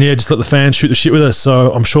 6. And yeah, just let the fans shoot the shit with us.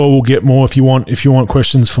 So I'm sure we'll get more if you want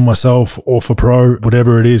questions for myself or for Pro,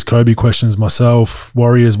 whatever it is, Kobe questions, myself,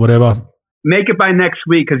 Warriors, whatever. Make it by next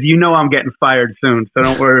week because I'm getting fired soon, so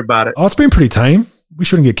don't worry about it. Oh, it's been pretty tame. We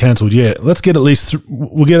shouldn't get cancelled yet. Let's get at least,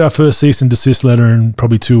 we'll get our first cease and desist letter in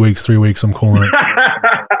probably 2 weeks, 3 weeks, I'm calling it.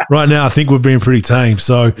 Right now, I think we've been pretty tame.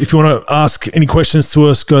 So if you want to ask any questions to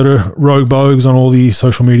us, go to Rogue Bogues on all the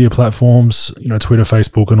social media platforms, Twitter,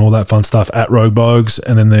 Facebook, and all that fun stuff at Rogue Bogues.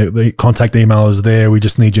 And then the contact email is there. We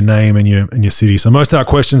just need your name and your city. So most of our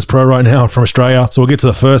questions, Pro, right now are from Australia. So we'll get to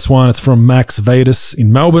the first one. It's from Max Vadis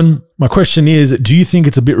in Melbourne. My question is, do you think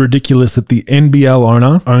it's a bit ridiculous that the NBL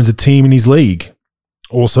owner owns a team in his league?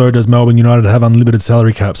 Also, does Melbourne United have unlimited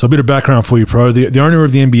salary cap? So a bit of background for you, Pro. The owner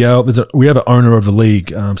of the NBL, we have an owner of the league.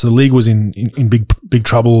 So the league was in big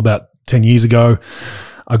trouble about 10 years ago.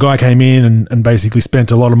 A guy came in and basically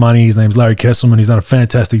spent a lot of money. His name's Larry Kesselman. He's done a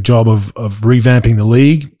fantastic job of revamping the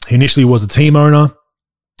league. He initially was a team owner.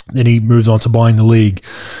 Then he moves on to buying the league.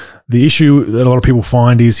 The issue that a lot of people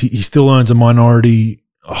find is he still owns a minority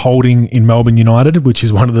holding in Melbourne United, which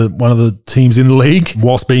is one of the teams in the league,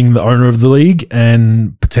 whilst being the owner of the league,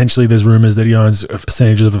 and potentially there's rumours that he owns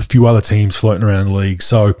percentages of a few other teams floating around the league.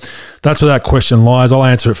 So that's where that question lies. I'll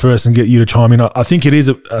answer it first and get you to chime in. I think it is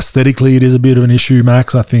aesthetically, it is a bit of an issue,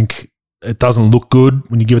 Max. I think it doesn't look good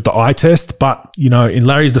when you give it the eye test, but in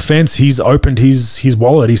Larry's defence, he's opened his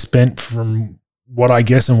wallet. He spent, from what I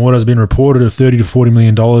guess and what has been reported, of $30 to $40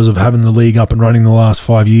 million of having the league up and running the last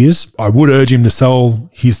 5 years. I would urge him to sell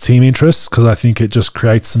his team interests because I think it just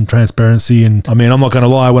creates some transparency. And I mean, I'm not going to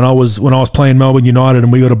lie, when I was playing Melbourne United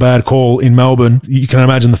and we got a bad call in Melbourne, you can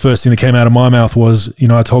imagine the first thing that came out of my mouth was,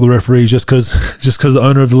 I told the referee, just because the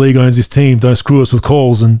owner of the league owns his team, don't screw us with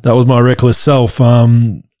calls. And that was my reckless self.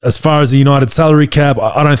 As far as the United salary cap,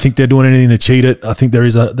 I don't think they're doing anything to cheat it. I think there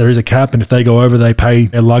is a cap, and if they go over, they pay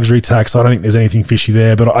a luxury tax. I don't think there's anything fishy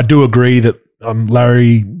there. But I do agree that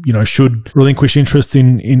Larry, should relinquish interest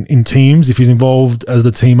in teams if he's involved as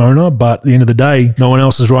the team owner. But at the end of the day, no one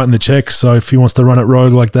else is writing the check. So if he wants to run it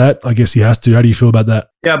rogue like that, I guess he has to. How do you feel about that?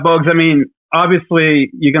 Yeah, Bugs. I mean, obviously,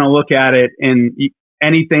 you're going to look at it and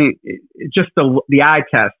anything, just the eye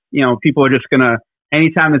test. People are just going to,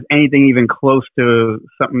 anytime there's anything even close to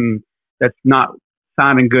something that's not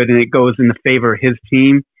sounding good and it goes in the favor of his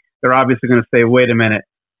team, they're obviously going to say, wait a minute.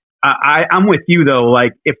 I'm with you though.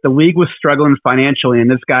 Like if the league was struggling financially and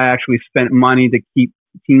this guy actually spent money to keep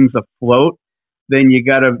teams afloat, then you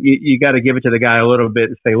gotta give it to the guy a little bit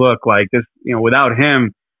and say, look, like this, without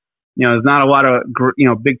him, there's not a lot of,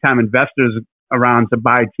 big time investors around to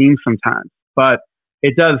buy teams sometimes, but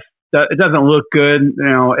it doesn't look good,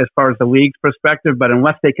 as far as the league's perspective, but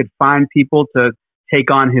unless they could find people to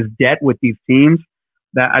take on his debt with these teams,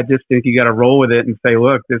 that I just think you got to roll with it and say,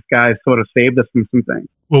 look, this guy sort of saved us from some things.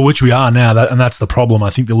 Well, which we are now, and that's the problem. I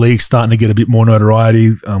think the league's starting to get a bit more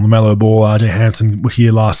notoriety. LaMelo Ball, RJ Hampton were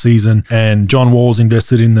here last season, and John Wall's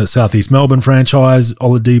invested in the Southeast Melbourne franchise.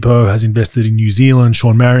 Oladipo has invested in New Zealand.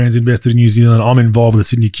 Sean Marion's invested in New Zealand. I'm involved with the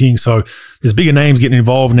Sydney Kings. So there's bigger names getting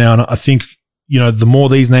involved now, and I think, the more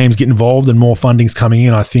these names get involved and more funding's coming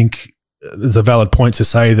in, I think there's a valid point to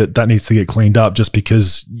say that needs to get cleaned up just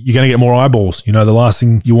because you're going to get more eyeballs. The last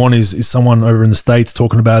thing you want is someone over in the States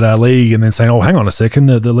talking about our league and then saying, oh, hang on a second,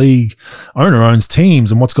 the league owner owns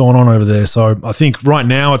teams and what's going on over there. So I think right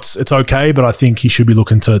now it's okay, but I think he should be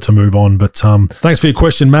looking to move on. But thanks for your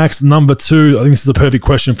question, Max. Number 2, I think this is a perfect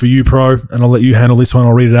question for you, Pro, and I'll let you handle this one.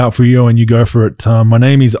 I'll read it out for you and you go for it. My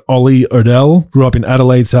name is Ollie Odell, grew up in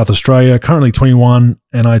Adelaide, South Australia, currently 21,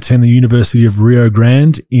 and I attend the University of Rio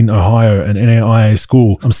Grande in Ohio, an NAIA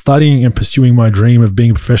school. I'm studying and pursuing my dream of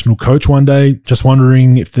being a professional coach one day. Just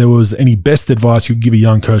wondering if there was any best advice you could give a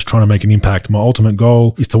young coach trying to make an impact. My ultimate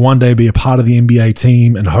goal is to one day be a part of the NBA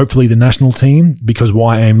team and hopefully the national team, because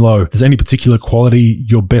why aim low? Is there any particular quality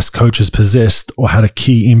your best coaches possessed or had a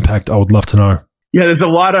key impact? I would love to know. Yeah, there's a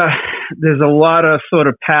lot of sort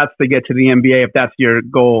of paths to get to the NBA if that's your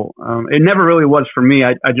goal. It never really was for me.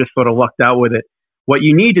 I just sort of lucked out with it. What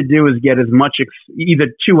you need to do is get as much, either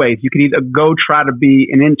two ways. You can either go try to be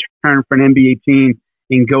an intern for an NBA team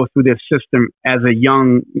and go through their system as a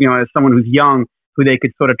young, as someone who's young, who they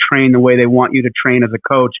could sort of train the way they want you to train as a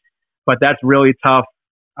coach. But that's really tough.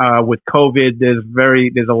 With COVID,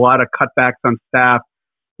 there's a lot of cutbacks on staff.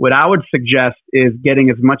 What I would suggest is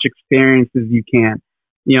getting as much experience as you can.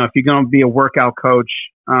 If you're going to be a workout coach,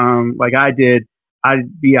 like I did,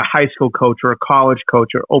 I'd be a high school coach or a college coach,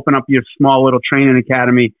 or open up your small little training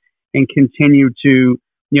academy and continue to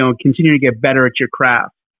get better at your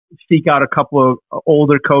craft. Seek out a couple of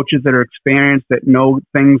older coaches that are experienced, that know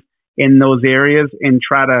things in those areas, and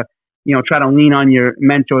try to lean on your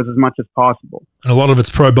mentors as much as possible. And a lot of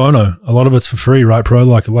it's pro bono. A lot of it's for free, right, Pro?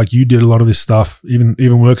 Like you did a lot of this stuff, even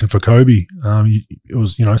working for Kobe. It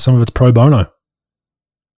was, some of it's pro bono.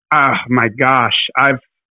 My gosh.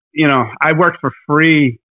 I worked for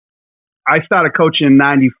free. I started coaching in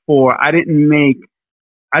 '94. I didn't make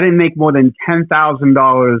more than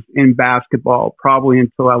 $10,000 in basketball probably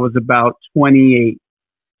until I was about 28.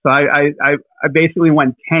 So I basically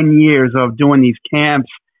went 10 years of doing these camps,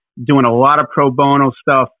 doing a lot of pro bono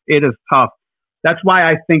stuff. It is tough. That's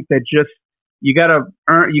why I think that you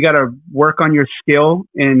gotta work on your skill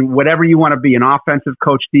in whatever you want to be, an offensive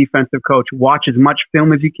coach, defensive coach. Watch as much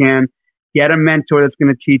film as you can. Get a mentor that's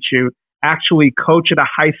going to teach you. Actually coach at a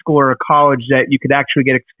high school or a college that you could actually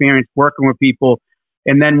get experience working with people.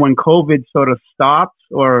 And then when COVID sort of stops,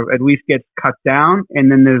 or at least gets cut down, and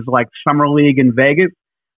then there's like Summer League in Vegas,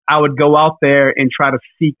 I would go out there and try to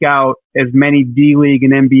seek out as many D-League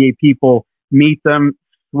and NBA people, meet them,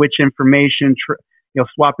 switch information,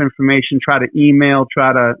 swap information, try to email,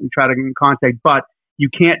 try to get in contact. But you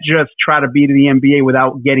can't just try to be to the NBA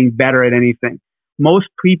without getting better at anything. Most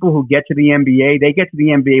people who get to the NBA, they get to the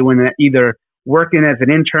NBA when they're either working as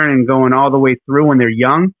an intern and going all the way through when they're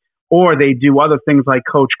young, or they do other things like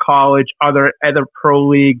coach college, other pro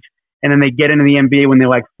leagues, and then they get into the NBA when they're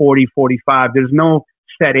like 40, 45. There's no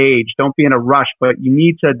set age. Don't be in a rush, but you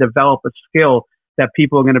need to develop a skill that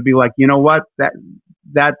people are going to be like, you know what, that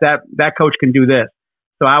coach can do this.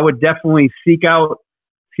 So I would definitely seek out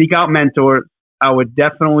mentors. I would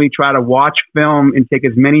definitely try to watch film and take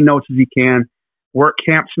as many notes as you can. Work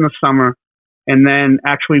camps in the summer, and then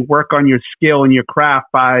actually work on your skill and your craft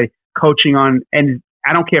by coaching on, and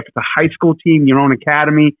I don't care if it's a high school team, your own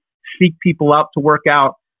academy, seek people out to work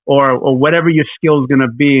out or whatever your skill is going to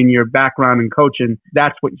be in your background in coaching.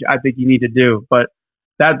 That's what I think you need to do. But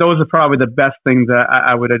those are probably the best things that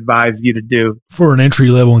I would advise you to do. For an entry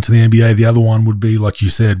level into the NBA, the other one would be, like you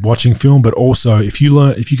said, watching film, but also if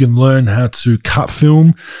you can learn how to cut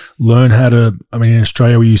film, learn how to, I mean, in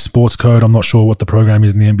Australia we use Sports Code. I'm not sure what the program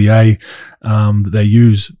is in the NBA that they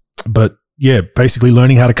use, but yeah, basically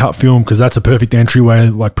learning how to cut film, because that's a perfect entryway.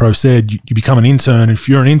 Like Pro said, you become an intern. If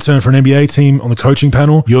you're an intern for an NBA team on the coaching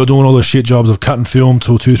panel, you're doing all the shit jobs of cutting film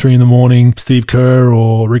till 2, 3 in the morning. Steve Kerr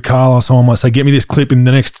or Rick Carlisle, someone might say, get me this clip in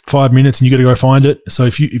the next 5 minutes, and you got to go find it. So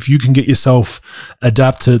if you can get yourself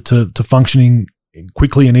adapt to functioning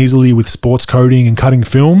quickly and easily with sports coding and cutting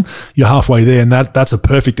film, you're halfway there, and that's a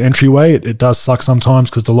perfect entryway. It does suck sometimes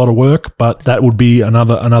because it's a lot of work, but that would be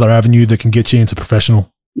another avenue that can get you into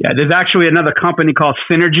professional. Yeah, there's actually another company called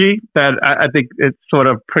Synergy that I think it's sort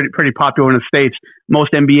of pretty popular in the States.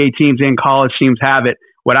 Most NBA teams and college teams have it.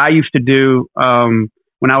 What I used to do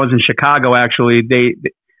when I was in Chicago, actually,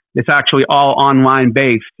 it's actually all online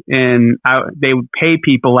based, and they would pay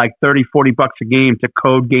people like $30, $40 a game to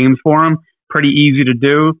code games for them. Pretty easy to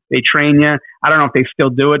do. They train you. I don't know if they still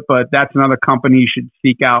do it, but that's another company you should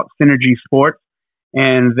seek out, Synergy Sports.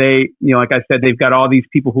 And they, like I said, they've got all these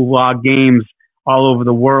people who log games all over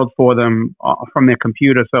the world for them from their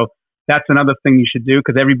computer. So that's another thing you should do,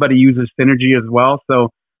 because everybody uses Synergy as well. So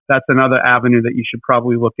that's another avenue that you should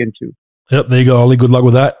probably look into. Yep, there you go, Ollie. Good luck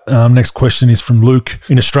with that. Next question is from Luke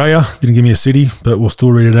in Australia. Didn't give me a city, but we'll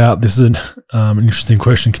still read it out. This is an interesting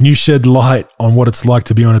question. Can you shed light on what it's like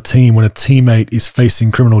to be on a team when a teammate is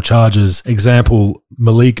facing criminal charges? Example,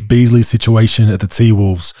 Malik Beasley's situation at the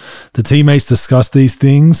T-Wolves. Do teammates discuss these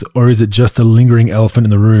things, or is it just a lingering elephant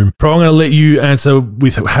in the room? Pro, I'm going to let you answer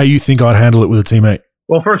with how you think I'd handle it with a teammate.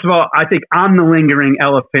 Well, first of all, I think I'm the lingering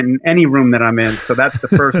elephant in any room that I'm in. So that's the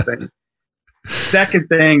first thing. Second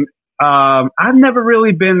thing, I've never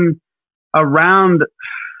really been around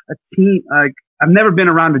a team. Like, I've never been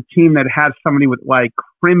around a team that has somebody with like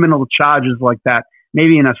criminal charges like that,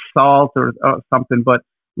 maybe an assault or something. But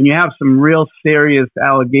when you have some real serious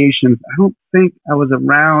allegations, I don't think I was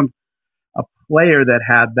around a player that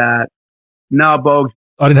had that. No, Bogues.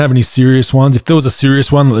 I didn't have any serious ones. If there was a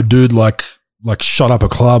serious one, the dude like shut up a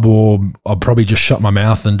club, or I'd probably just shut my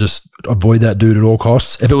mouth and just avoid that dude at all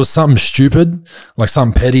costs. If it was something stupid, like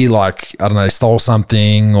something petty, like, I don't know, stole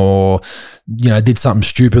something or, did something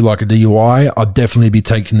stupid like a DUI, I'd definitely be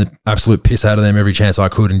taking the absolute piss out of them every chance I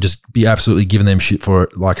could and just be absolutely giving them shit for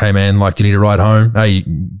it. Like, hey man, like, do you need a ride home? Hey,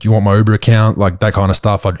 do you want my Uber account? Like that kind of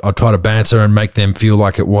stuff. I'd try to banter and make them feel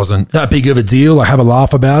like it wasn't that big of a deal. Like, have a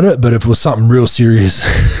laugh about it. But if it was something real serious,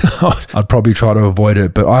 I'd probably try to avoid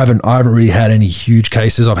it. But I haven't really had any huge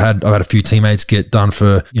cases. I've had a few teammates get done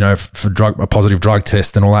for a positive drug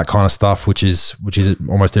test and all that kind of stuff, which is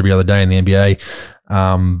almost every other day in the NBA.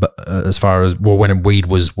 But as far as, well, when weed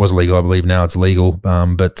was legal, I believe now it's legal.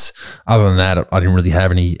 But other than that, I didn't really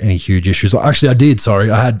have any huge issues. Actually, I did. Sorry,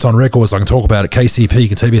 I had it on record, so I can talk about it. KCP,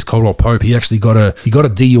 Kentavious Caldwell-Pope. He actually got a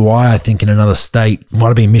DUI, I think, in another state. Might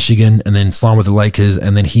have been Michigan, and then signed with the Lakers,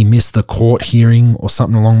 and then he missed the court hearing or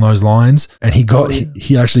something along those lines, and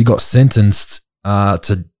he actually got sentenced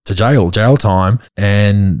to jail time.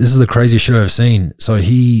 And this is the craziest shit I've ever seen. So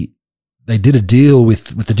they did a deal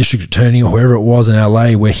with the district attorney or whoever it was in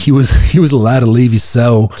LA, where he was allowed to leave his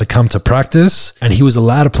cell to come to practice, and he was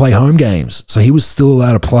allowed to play home games. So he was still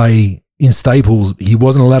allowed to play in Staples. He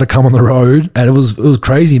wasn't allowed to come on the road, and it was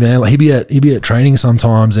crazy, man. Like, he'd be at training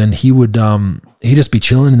sometimes, and he'd just be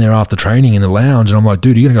chilling in there after training in the lounge, and I'm like,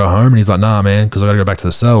 dude, are you gonna go home? And he's like, nah, man, because I gotta go back to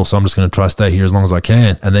the cell, so I'm just gonna try to stay here as long as I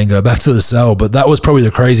can and then go back to the cell. But that was probably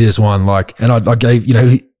the craziest one. Like, and I gave,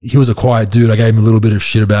 he was a quiet dude. I gave him a little bit of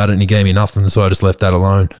shit about it, and he gave me nothing, so I just left that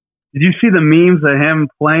alone. Did you see the memes of him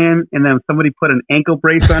playing, and then somebody put an ankle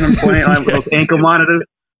brace on him playing on those ankle monitors?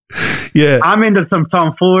 Yeah. I'm into some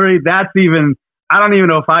tomfoolery. I don't even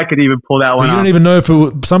know if I could even pull that one off. You don't even know if it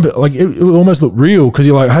was something, like, it almost looked real, because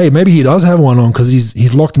you're like, hey, maybe he does have one on because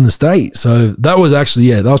he's locked in the state. So that was actually,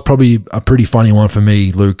 that was probably a pretty funny one for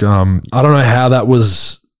me, Luke. I don't know how that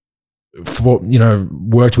was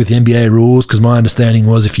worked with the NBA rules, because my understanding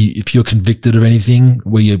was if you're convicted of anything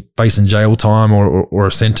where you're facing jail time or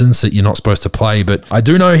a sentence, that you're not supposed to play. But I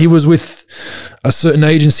do know he was with a certain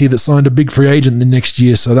agency that signed a big free agent the next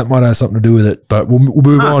year, so that might have something to do with it. But we'll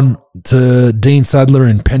move on to Dean Sadler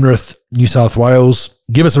in Penrith, New South Wales.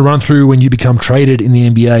 Give us a run through when you become traded in the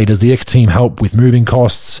NBA. Does the X team help with moving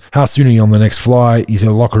costs? How soon are you on the next flight? Is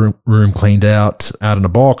your locker room cleaned out in a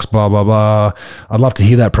box? Blah, blah, blah. I'd love to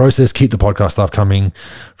hear that process. Keep the podcast stuff coming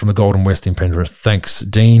from the Golden West in Penrith. Thanks,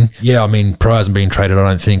 Dean. Yeah, I mean, Pro hasn't been traded, I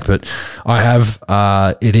don't think, but I have.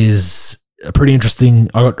 It is pretty interesting.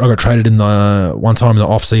 I got traded in the one time in the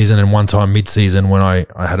off season and one time mid season when I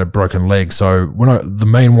had a broken leg. So the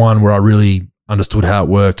main one where I really understood how it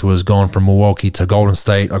worked was going from Milwaukee to Golden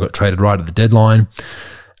State. I got traded right at the deadline,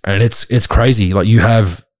 and it's crazy. Like you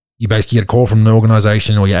basically get a call from the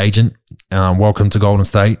organization or your agent. Welcome to Golden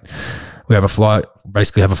State. We have a flight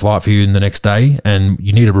for you in the next day, and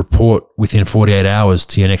you need to report within 48 hours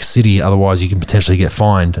to your next city. Otherwise, you can potentially get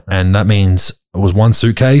fined. And that means it was one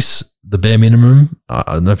suitcase, the bare minimum.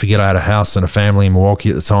 Don't forget I had a house and a family in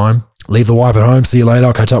Milwaukee at the time. Leave the wife at home, see you later,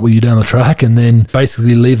 I'll catch up with you down the track, and then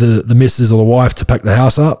basically leave the missus or the wife to pack the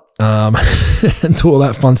house up and do all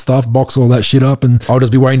that fun stuff, box all that shit up, and I'll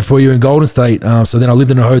just be waiting for you in Golden State. So then I lived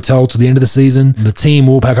in a hotel till the end of the season. The team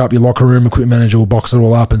will pack up your locker room, equipment manager will box it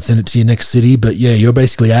all up and send it to your next city. But yeah, you're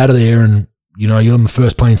basically out of there, and you're on the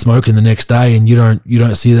first plane smoking the next day, and you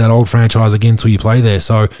don't see that old franchise again until you play there.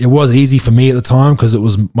 So it was easy for me at the time because it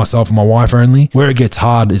was myself and my wife only. Where it gets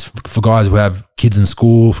hard is for guys who have kids in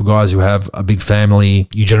school, for guys who have a big family.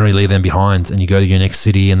 You generally leave them behind and you go to your next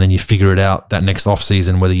city, and then you figure it out that next off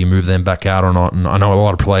season whether you move them back out or not. And I know a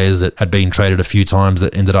lot of players that had been traded a few times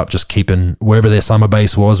that ended up just keeping wherever their summer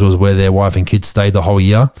base was where their wife and kids stayed the whole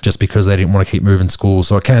year, just because they didn't want to keep moving schools.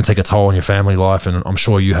 So it can take a toll on your family life, and I'm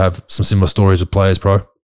sure you have some similar stories with players, Pro.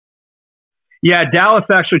 Yeah, Dallas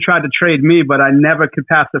actually tried to trade me, but I never could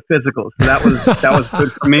pass the physical, so that was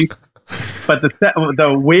good for me. But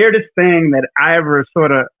the weirdest thing that I ever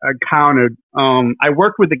sort of encountered, I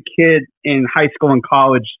worked with a kid in high school and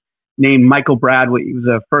college named Michael Bradley. He was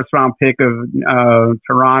a first-round pick of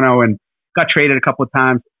Toronto and got traded a couple of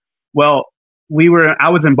times. Well, I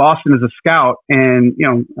was in Boston as a scout, and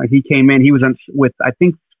he came in. He was with I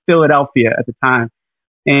think Philadelphia at the time,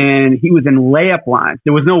 and he was in layup lines.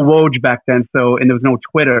 There was no Woj back then, and there was no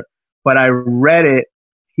Twitter. But I read it.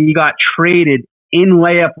 He got traded in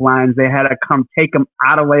layup lines. They had to come take him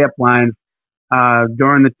out of layup lines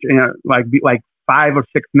during the like 5 or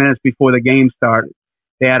 6 minutes before the game started.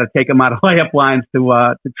 They had to take him out of layup lines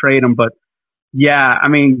to trade him. But yeah, I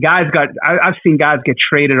mean, I've seen guys get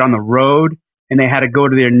traded on the road, and they had to go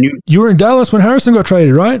to their new. You were in Dallas when Harrison got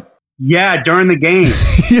traded, right? Yeah, during the game.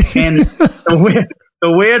 And the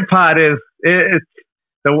weird part is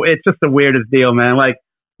it's just the weirdest deal, man. Like,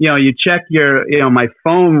 you check my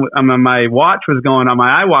phone, my watch was going on,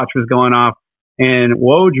 my iWatch was going off, and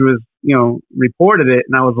Woj was, reported it,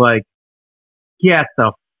 and I was like, get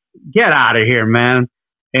out of here, man.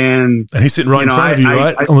 And he's sitting right in front of you,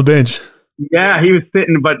 right? On the bench. Yeah, he was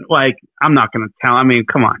sitting, but like, I'm not going to tell. I mean,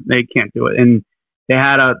 come on, they can't do it. And they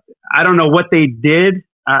had I don't know what they did.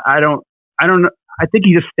 I don't know. I think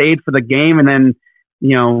he just stayed for the game, and then,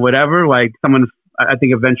 whatever, like someone, I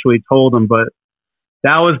think eventually told him, but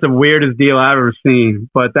that was the weirdest deal I've ever seen.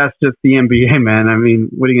 But that's just the NBA, man. I mean,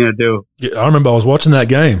 what are you going to do? Yeah, I remember I was watching that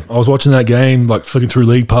game. Like flicking through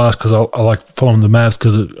League Pass because I like following the Mavs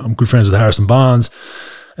because I'm good friends with Harrison Barnes.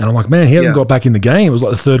 And I'm like, man, he hasn't got back in the game. It was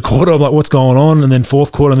like the third quarter. I'm like, what's going on? And then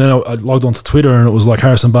fourth quarter, and then I logged onto Twitter, and it was like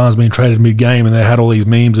Harrison Barnes being traded mid-game, and they had all these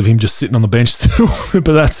memes of him just sitting on the bench still.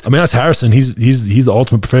 But that's Harrison. He's the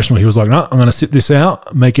ultimate professional. He was like, no, I'm going to sit this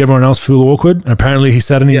out, make everyone else feel awkward. And apparently he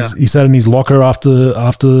sat in his locker after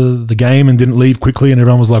the game and didn't leave quickly, and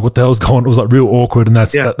everyone was like, what the hell's going on? It was like real awkward, and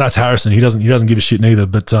that's Harrison. He doesn't give a shit neither.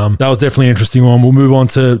 But that was definitely an interesting one. We'll move on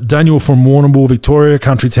to Daniel from Warrnambool, Victoria,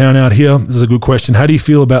 country town out here. This is a good question. How do you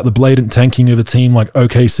feel about the blatant tanking of a team like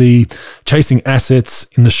OKC, chasing assets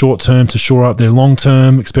in the short term to shore up their long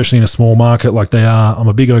term, especially in a small market like they are? I'm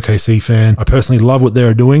a big OKC fan. I personally love what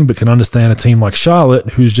they're doing, but can understand a team like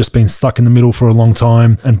Charlotte, who's just been stuck in the middle for a long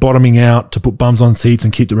time and bottoming out to put bums on seats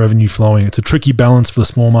and keep the revenue flowing. It's a tricky balance for the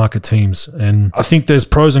small market teams. And I think there's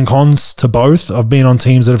pros and cons to both. I've been on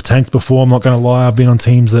teams that have tanked before. I'm not going to lie. I've been on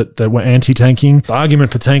teams that were anti-tanking. The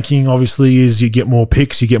argument for tanking, obviously, is you get more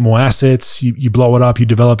picks, you get more assets, you blow it up, you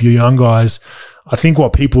develop your young guys. I think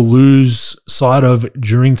what people lose sight of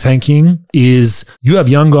during tanking is you have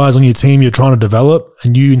young guys on your team you're trying to develop,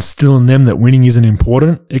 and you instill in them that winning isn't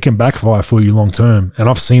important. It can backfire for you long term. And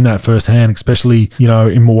I've seen that firsthand, especially,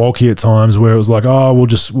 in Milwaukee at times where it was like, oh,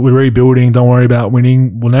 we're rebuilding, don't worry about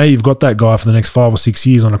winning. Well, now you've got that guy for the next 5 or 6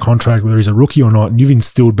 years on a contract, whether he's a rookie or not, and you've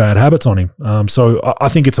instilled bad habits on him. So I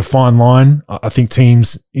think it's a fine line. I think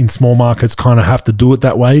teams in small markets kind of have to do it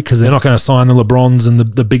that way because they're not going to sign the LeBrons and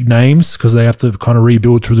the big names because they have to kind of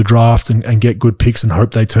rebuild through the draft and get good picks and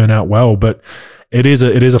hope they turn out well. But it is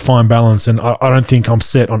a fine balance, and I don't think I'm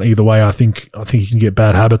set on either way. I think you can get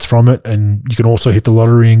bad habits from it, and you can also hit the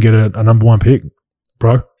lottery and get a number one pick,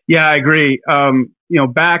 bro. Yeah, I agree.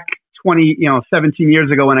 Back 17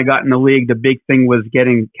 years ago when I got in the league, the big thing was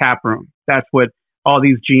getting cap room. That's what all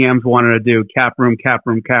these GMs wanted to do: cap room.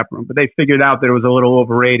 But they figured out that it was a little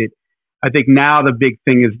overrated. I think now the big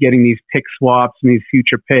thing is getting these pick swaps and these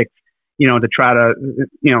future picks, to try to,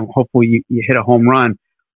 hopefully you hit a home run.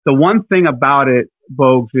 The one thing about it,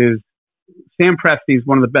 Bogues, is Sam Presti is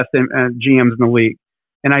one of the best GMs in the league.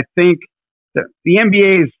 And I think that the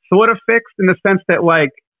NBA is sort of fixed in the sense that,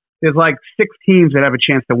 there's 6 teams that have a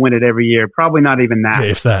chance to win it every year. Probably not even that.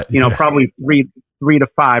 Yeah, if that. Probably three to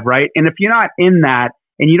 5, right? And if you're not in that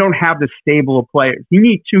and you don't have the stable of players, you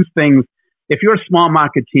need 2 things. If you're a small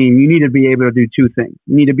market team, you need to be able to do 2 things.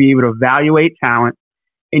 You need to be able to evaluate talent,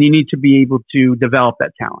 and you need to be able to develop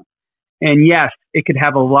that talent. And yes, it could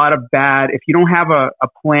have a lot of bad, if you don't have a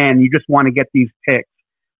plan, you just want to get these picks,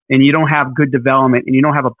 and you don't have good development, and you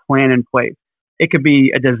don't have a plan in place, it could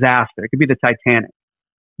be a disaster. It could be the Titanic.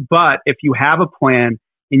 But if you have a plan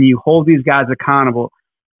and you hold these guys accountable,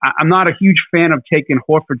 I'm not a huge fan of taking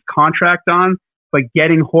Horford's contract on, but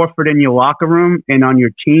getting Horford in your locker room and on your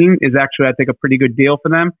team is actually, I think, a pretty good deal for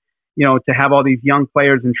them. To have all these young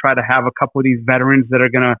players and try to have a couple of these veterans that are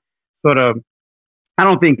going to sort of, I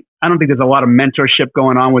don't think there's a lot of mentorship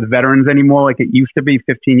going on with veterans anymore like it used to be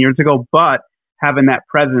 15 years ago, but having that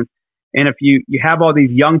presence. And if you have all these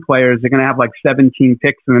young players, they're going to have 17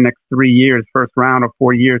 picks in the next 3 years, first round or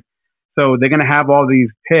 4 years. So they're going to have all these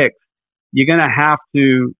picks. You're going to have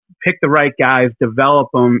to pick the right guys, develop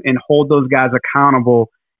them, and hold those guys accountable.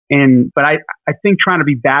 But I think trying to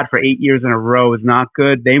be bad for 8 years in a row is not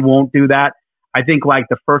good. They won't do that. I think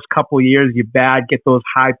the first couple of years, you're bad, get those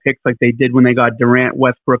high picks like they did when they got Durant,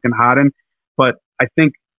 Westbrook, and Harden. But I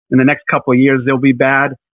think in the next couple of years, they'll be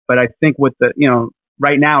bad. But I think with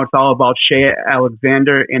right now, it's all about Shea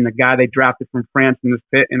Alexander and the guy they drafted from France in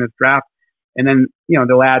this draft. And then,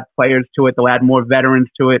 they'll add players to it. They'll add more veterans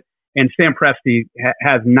to it. And Sam Presti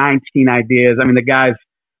has 19 ideas. I mean, the guy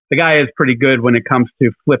is pretty good when it comes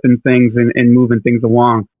to flipping things and moving things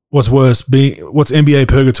along. What's worse, what's NBA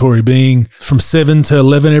purgatory, being from 7 to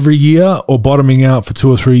 11 every year, or bottoming out for 2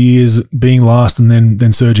 or 3 years, being last and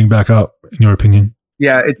then surging back up, in your opinion?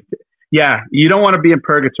 Yeah, you don't want to be in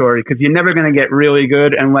purgatory because you're never going to get really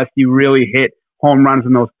good unless you really hit home runs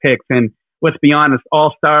in those picks. And let's be honest,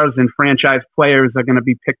 all-stars and franchise players are going to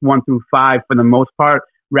be picked 1 through 5 for the most part,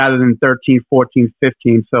 rather than 13, 14,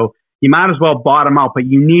 15. So you might as well bottom out, but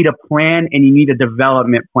you need a plan and you need a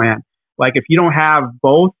development plan. If you don't have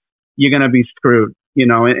both, you're going to be screwed,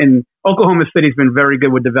 and Oklahoma City's been very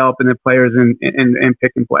good with developing the players and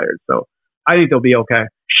picking players. So I think they'll be okay.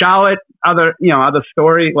 Charlotte, other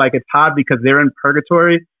story, it's hard because they're in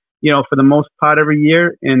purgatory, for the most part every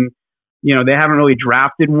year. And, they haven't really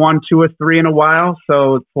drafted 1, 2, or 3 in a while.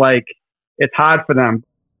 So it's hard for them.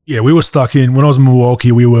 Yeah, we were stuck in, when I was in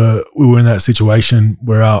Milwaukee, we were in that situation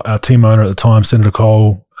where our team owner at the time, Senator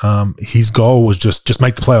Cole, his goal was just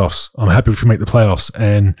make the playoffs. I'm happy if we make the playoffs.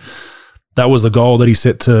 And that was the goal that he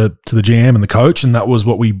set to the GM and the coach. And that was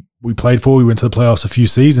what we played for. We went to the playoffs a few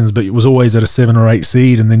seasons, but it was always at a 7 or 8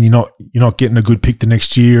 seed. And then you're not getting a good pick the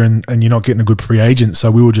next year and you're not getting a good free agent. So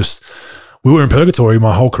we were in purgatory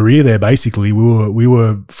my whole career there. Basically, we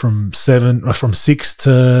were from 6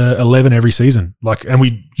 to 11 every season. And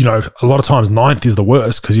we, a lot of times 9th is the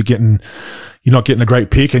worst because you're not getting a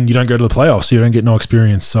great pick and you don't go to the playoffs, so you don't get no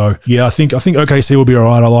experience. So yeah, I think OKC will be all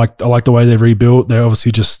right. I like the way they've rebuilt. They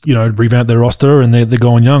obviously just revamped their roster and they're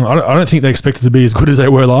going young. I don't think they expected to be as good as they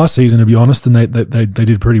were last season, to be honest, and they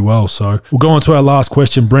did pretty well. So we'll go on to our last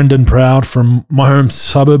question. Brendan Proud from my home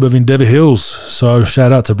suburb of Endeavour Hills. So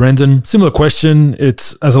shout out to Brendan. Similar question.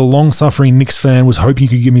 It's, as a long-suffering Knicks fan, was hoping you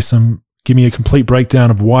could give me a complete breakdown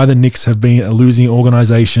of why the Knicks have been a losing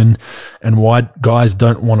organization and why guys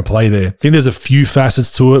don't want to play there. I think there's a few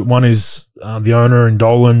facets to it. One is the owner in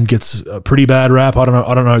Dolan, gets a pretty bad rap. I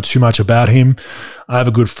don't know too much about him. I have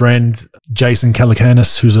a good friend, Jason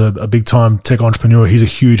Calacanis, who's a big time tech entrepreneur. He's a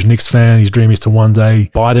huge Knicks fan. His dream is to one day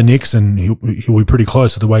buy the Knicks, and he'll be pretty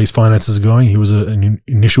close with the way his finances are going. He was an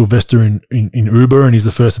initial investor in Uber, and he's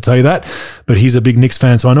the first to tell you that. But he's a big Knicks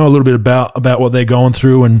fan, so I know a little bit about what they're going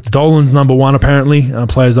through. And Dolan's number one apparently.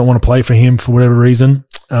 Players don't want to play for him for whatever reason.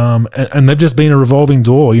 And they've just been a revolving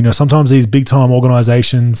door. Sometimes these big time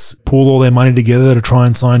organizations pull all their money together to try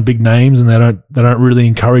and sign big names, and they don't really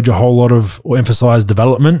encourage a whole lot of or emphasize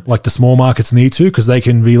development like the small markets need to, because they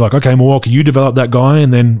can be like, okay, Milwaukee, you develop that guy,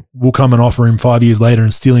 and then we'll come and offer him 5 years later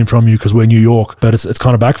and steal him from you because we're New York. But it's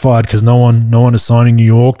kind of backfired because no one is signing New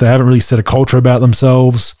York. They haven't really set a culture about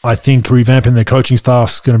themselves. I think revamping their coaching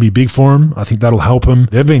staff is going to be big for them. I think that'll help them.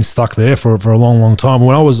 They've been stuck there for a long time.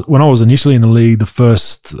 When I was initially in the league, the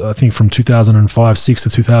first, I think from 2005-6 to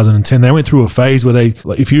 2010, they went through a phase where they,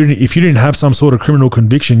 like, if you didn't have some sort of criminal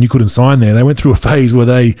conviction, you couldn't sign there. They went through a phase where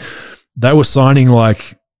they were signing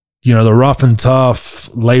like, the rough and tough,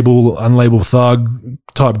 unlabeled thug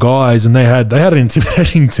type guys, and they had an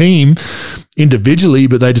intimidating team individually,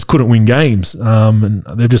 but they just couldn't win games. And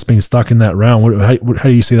they've just been stuck in that realm. How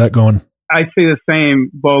do you see that going? I see the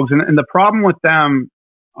same, Bogues. And the problem with them,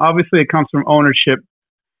 obviously, it comes from ownership.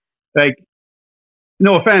 Like,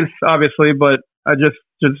 no offense, obviously, but just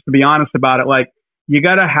to be honest about it, like, you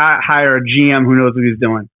got to hire a GM who knows what he's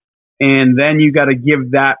doing. And then you got to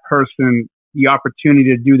give that person the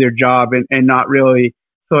opportunity to do their job and not really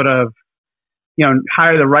sort of,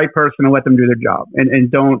 hire the right person and let them do their job and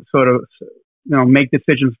don't sort of, make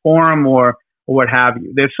decisions for them or what have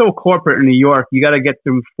you. They're so corporate in New York. You got to get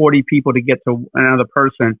through 40 people to get to another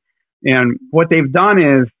person. And what they've done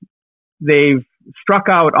is they've struck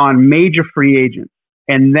out on major free agents.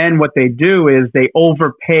 And then what they do is they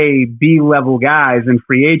overpay B-level guys in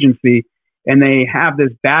free agency, and they have this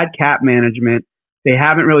bad cap management. They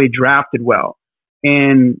haven't really drafted well.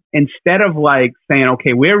 And instead of like saying,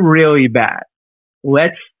 okay, we're really bad,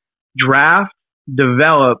 let's draft,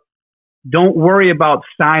 develop, don't worry about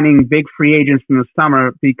signing big free agents in the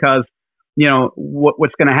summer, because,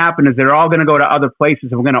 what's going to happen is they're all going to go to other places,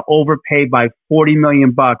 and we're going to overpay by $40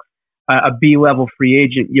 million a B-level free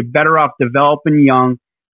agent. You're better off developing young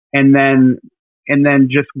and then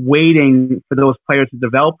just waiting for those players to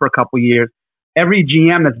develop for a couple of years. Every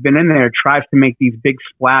GM that's been in there tries to make these big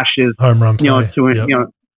splashes, home run play.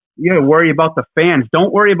 Worry about the fans.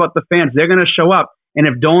 Don't worry about the fans. They're going to show up. And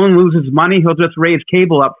if Dolan loses money, he'll just raise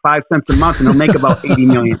cable up 5 cents a month and he'll make about $80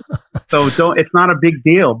 million. So it's not a big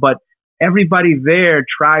deal, but everybody there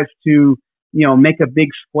tries to, make a big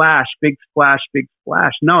splash.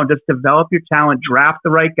 No, just develop your talent, draft the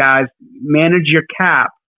right guys, manage your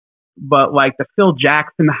cap. But like the Phil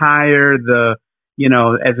Jackson hire, as a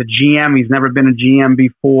GM, he's never been a GM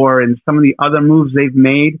before, and some of the other moves they've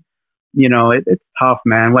made, it's tough,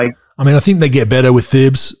 man. Like, I mean, I think they get better with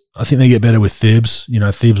Thibs.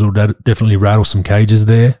 Thibs will definitely rattle some cages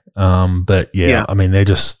there. But yeah, I mean, they're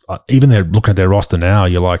just, even they're looking at their roster now,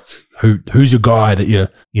 you're like, who's your guy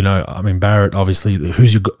that I mean, Barrett, obviously,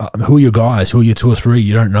 who are your guys? Who are your 2 or 3?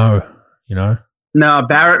 You don't know, No,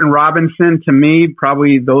 Barrett and Robinson, to me,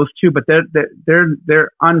 probably those two, but they're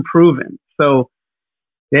unproven. So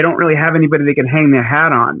they don't really have anybody they can hang their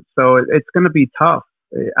hat on. So it's going to be tough.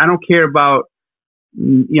 I don't care about,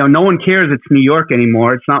 no one cares it's New York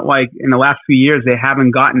anymore. It's not like in the last few years they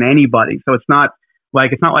haven't gotten anybody. So it's not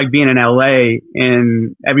like being in LA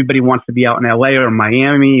and everybody wants to be out in LA or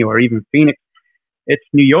Miami or even Phoenix. It's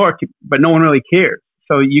New York, but no one really cares.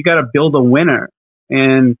 So you got to build a winner.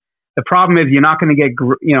 And the problem is you're not going to get,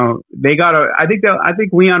 they got to, I think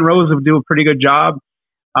Leon Rose will do a pretty good job.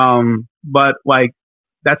 But like,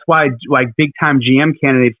 that's why like big time GM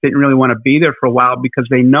candidates didn't really want to be there for a while, because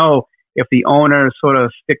they know if the owner sort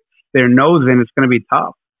of sticks their nose in, it's going to be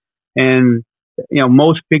tough. And,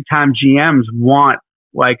 most big time GMs want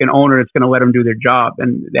like an owner that's going to let them do their job.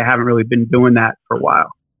 And they haven't really been doing that for a while.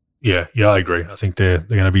 Yeah, I agree. I think they're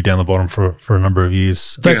going to be down the bottom for a number of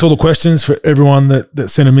years. Thanks for all the questions for everyone that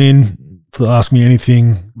sent them in. For Ask Me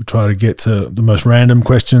Anything, we try to get to the most random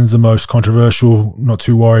questions, the most controversial. Not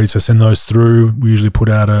too worried to send those through. We usually put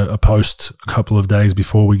out a post a couple of days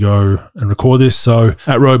before we go and record this. So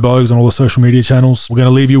at Bogues on all the social media channels. We're going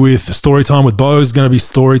to leave you with story time with Bogues. It's going to be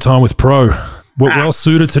story time with Pro. Well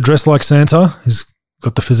suited to dress like Santa. He's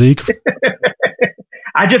got the physique.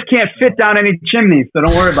 I just can't fit down any chimneys, so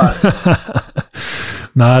don't worry about it.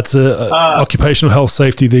 Nah, it's occupational health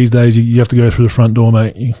safety these days. You have to go through the front door,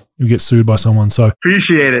 mate. You get sued by someone. So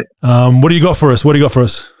appreciate it. What do you got for us?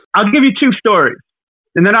 I'll give you 2 stories,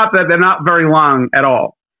 and they're not very long at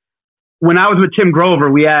all. when I was with Tim Grover,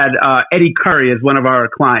 we had Eddie Curry as one of our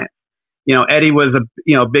clients. Eddie was a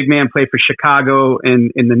big man, played for Chicago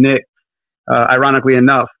and in the Knicks, ironically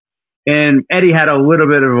enough. And Eddie had a little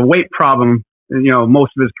bit of a weight problem,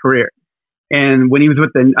 most of his career. And when he was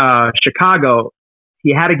with the Chicago,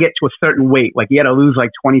 he had to get to a certain weight. Like he had to lose like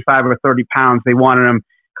 25 or 30 pounds. They wanted him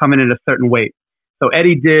coming in a certain weight. So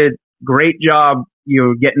Eddie did great job,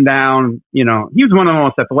 getting down. He was one of the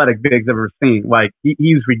most athletic bigs I've ever seen. Like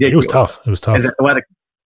he was ridiculous. It was tough. As athletic.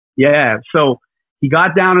 Yeah. So he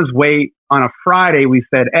got down his weight. On a Friday, we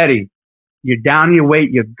said, Eddie, you're down your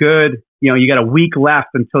weight. You're good. You got a week left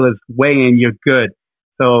until this weigh-in. You're good.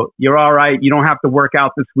 So you're all right. You don't have to work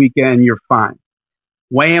out this weekend. You're fine.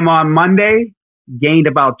 Weigh him on Monday, gained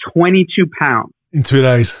about 22 pounds. In 2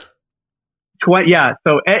 days. Yeah.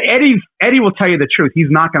 So Eddie will tell you the truth.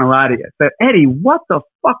 He's not going to lie to you. I said, Eddie, what the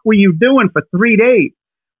fuck were you doing for 3 days?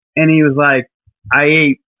 And he was like,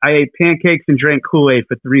 I ate pancakes and drank Kool-Aid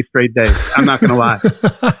for 3 straight days. I'm not going to lie.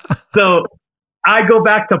 So I go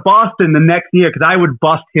back to Boston the next year because I would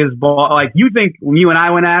bust his ball. Like you think when you and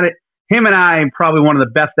I went at it, him and I are probably one of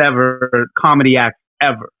the best ever comedy acts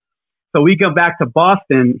ever. So we go back to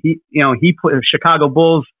Boston. He put Chicago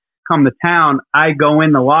Bulls come to town. I go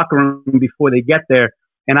in the locker room before they get there,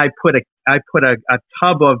 and I put a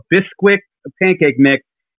tub of Bisquick pancake mix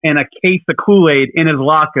and a case of Kool-Aid in his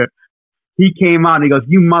locker. He came out and he goes,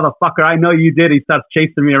 "You motherfucker! I know you did." He starts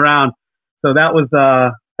chasing me around. So that was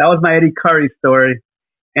my Eddie Curry story,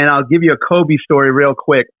 and I'll give you a Kobe story real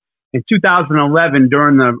quick. In 2011,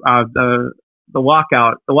 during the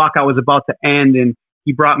lockout, the lockout was about to end, and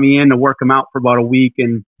he brought me in to work him out for about a week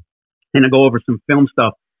and to go over some film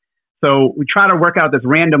stuff. So we try to work out this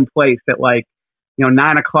random place at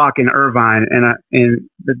 9 o'clock in Irvine, and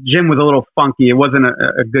the gym was a little funky. It wasn't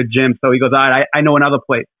a good gym. So he goes, "All right, I know another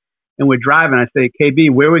place." And we're driving. I say, "KB,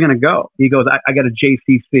 where are we going to go?" He goes, I got a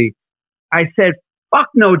JCC. I said, "Fuck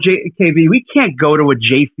no, KB, we can't go to a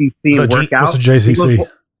JCC and work out." What's a JCC? Goes,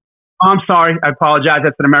 I'm sorry. I apologize.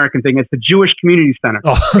 That's an American thing. It's the Jewish Community Center.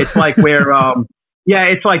 Oh. It's like where,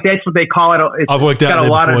 it's like that's what they call it. I've worked out there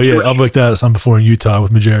before. Yeah, I've worked out some before in Utah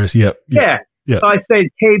with Majerus. Yep. Yeah. So I said,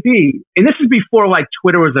 KB, and this is before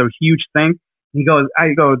Twitter was a huge thing.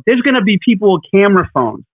 I go, "There's going to be people with camera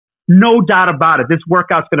phones. No doubt about it. This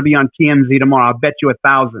workout's going to be on TMZ tomorrow. I'll bet you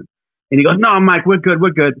 1,000. And he goes, "No, Mike, we're good.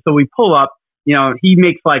 We're good." So we pull up. He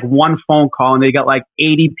makes one phone call, and they got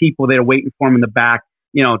 80 people that are waiting for him in the back.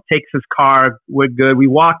 Takes his car. We're good. We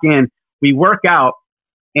walk in. We work out,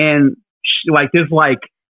 and there's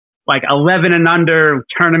 11 and under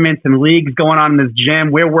tournaments and leagues going on in this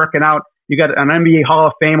gym. We're working out. You got an NBA Hall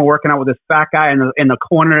of Famer working out with this fat guy in the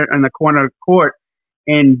corner court,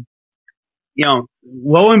 and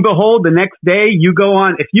lo and behold, the next day if you go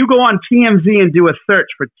on TMZ and do a search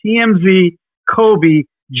for TMZ Kobe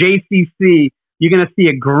JCC, you're going to see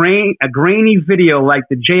a grainy video like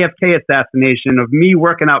the JFK assassination of me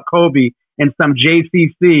working out Kobe and some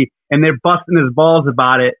JCC, and they're busting his balls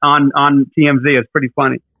about it on TMZ. It's pretty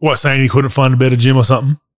funny. What, saying he couldn't find a better gym or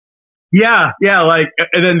something? Yeah,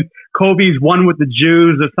 and then Kobe's one with the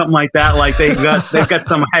Jews or something like that. They've got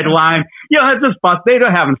some headline. That's just bust.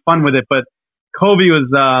 They're having fun with it, but Kobe was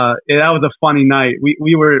that was a funny night.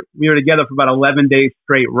 We were together for about 11 days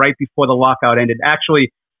straight, right before the lockout ended.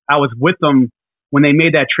 Actually, I was with them when they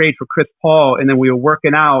made that trade for Chris Paul, and then we were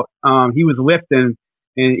working out. He was lifting,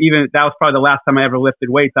 and even that was probably the last time I ever lifted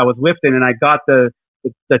weights. I was lifting, and I got the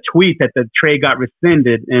tweet that the trade got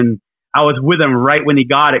rescinded, and I was with him right when he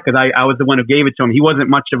got it because I was the one who gave it to him. He wasn't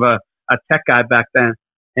much of a tech guy back then,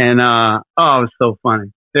 and it was so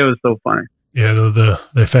funny. It was so funny. Yeah,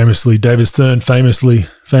 they famously, David Stern famously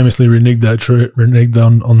reneged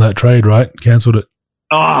on that trade, right? Cancelled it.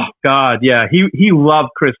 Oh God, yeah. He loved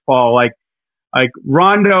Chris Paul. Like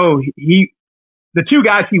Rondo, the two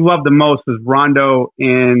guys he loved the most is Rondo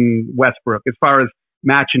and Westbrook, as far as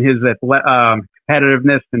matching his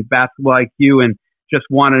competitiveness and basketball IQ and just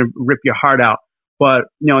want to rip your heart out. But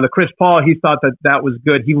the Chris Paul, he thought that was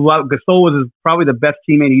good. He loved Gasol was probably the best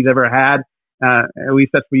teammate he's ever had. At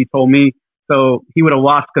least that's what he told me. So he would have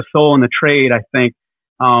lost Gasol in the trade, I think.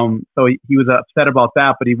 So he was upset about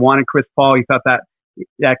that, but he wanted Chris Paul. He thought that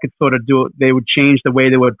could sort of do it. They would change the way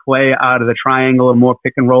they would play out of the triangle and more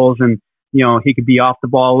pick and rolls. And, he could be off the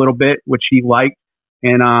ball a little bit, which he liked.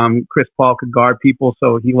 And Chris Paul could guard people.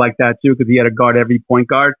 So he liked that too, because he had to guard every point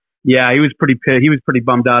guard. Yeah, he was pretty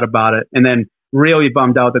bummed out about it. And then really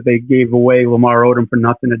bummed out that they gave away Lamar Odom for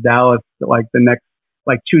nothing to Dallas. The next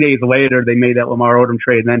 2 days later, they made that Lamar Odom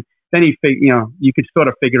trade. And then you could sort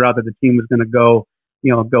of figure out that the team was going to go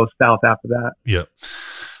south after that. Yeah.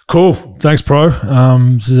 Cool. Thanks, Pro.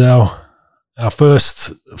 This is our our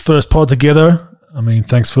first pod together. I mean,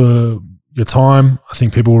 thanks for your time. I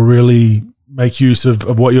think people will really make use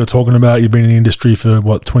of what you're talking about. You've been in the industry for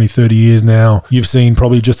 20, 30 years now. You've seen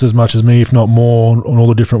probably just as much as me, if not more, on all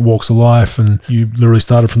the different walks of life. And you literally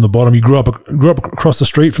started from the bottom. You grew up across the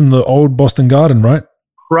street from the old Boston Garden, right?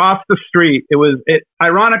 Across the street.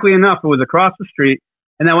 Ironically enough, it was across the street.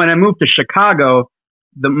 And then when I moved to Chicago,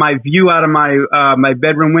 my view out of my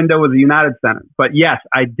bedroom window was the United Center. But yes,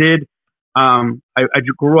 I did. I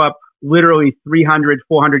grew up literally 300,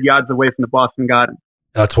 400 yards away from the Boston Garden.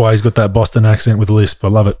 That's why he's got that Boston accent with Lisp. I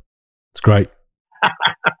love it. It's great.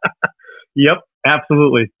 Yep,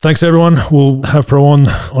 absolutely. Thanks, everyone. We'll have Pro on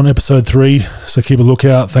episode 3, so keep a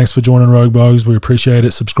lookout. Thanks for joining Rogue Bogues. We appreciate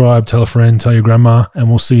it. Subscribe, tell a friend, tell your grandma, and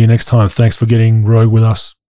we'll see you next time. Thanks for getting Rogue with us.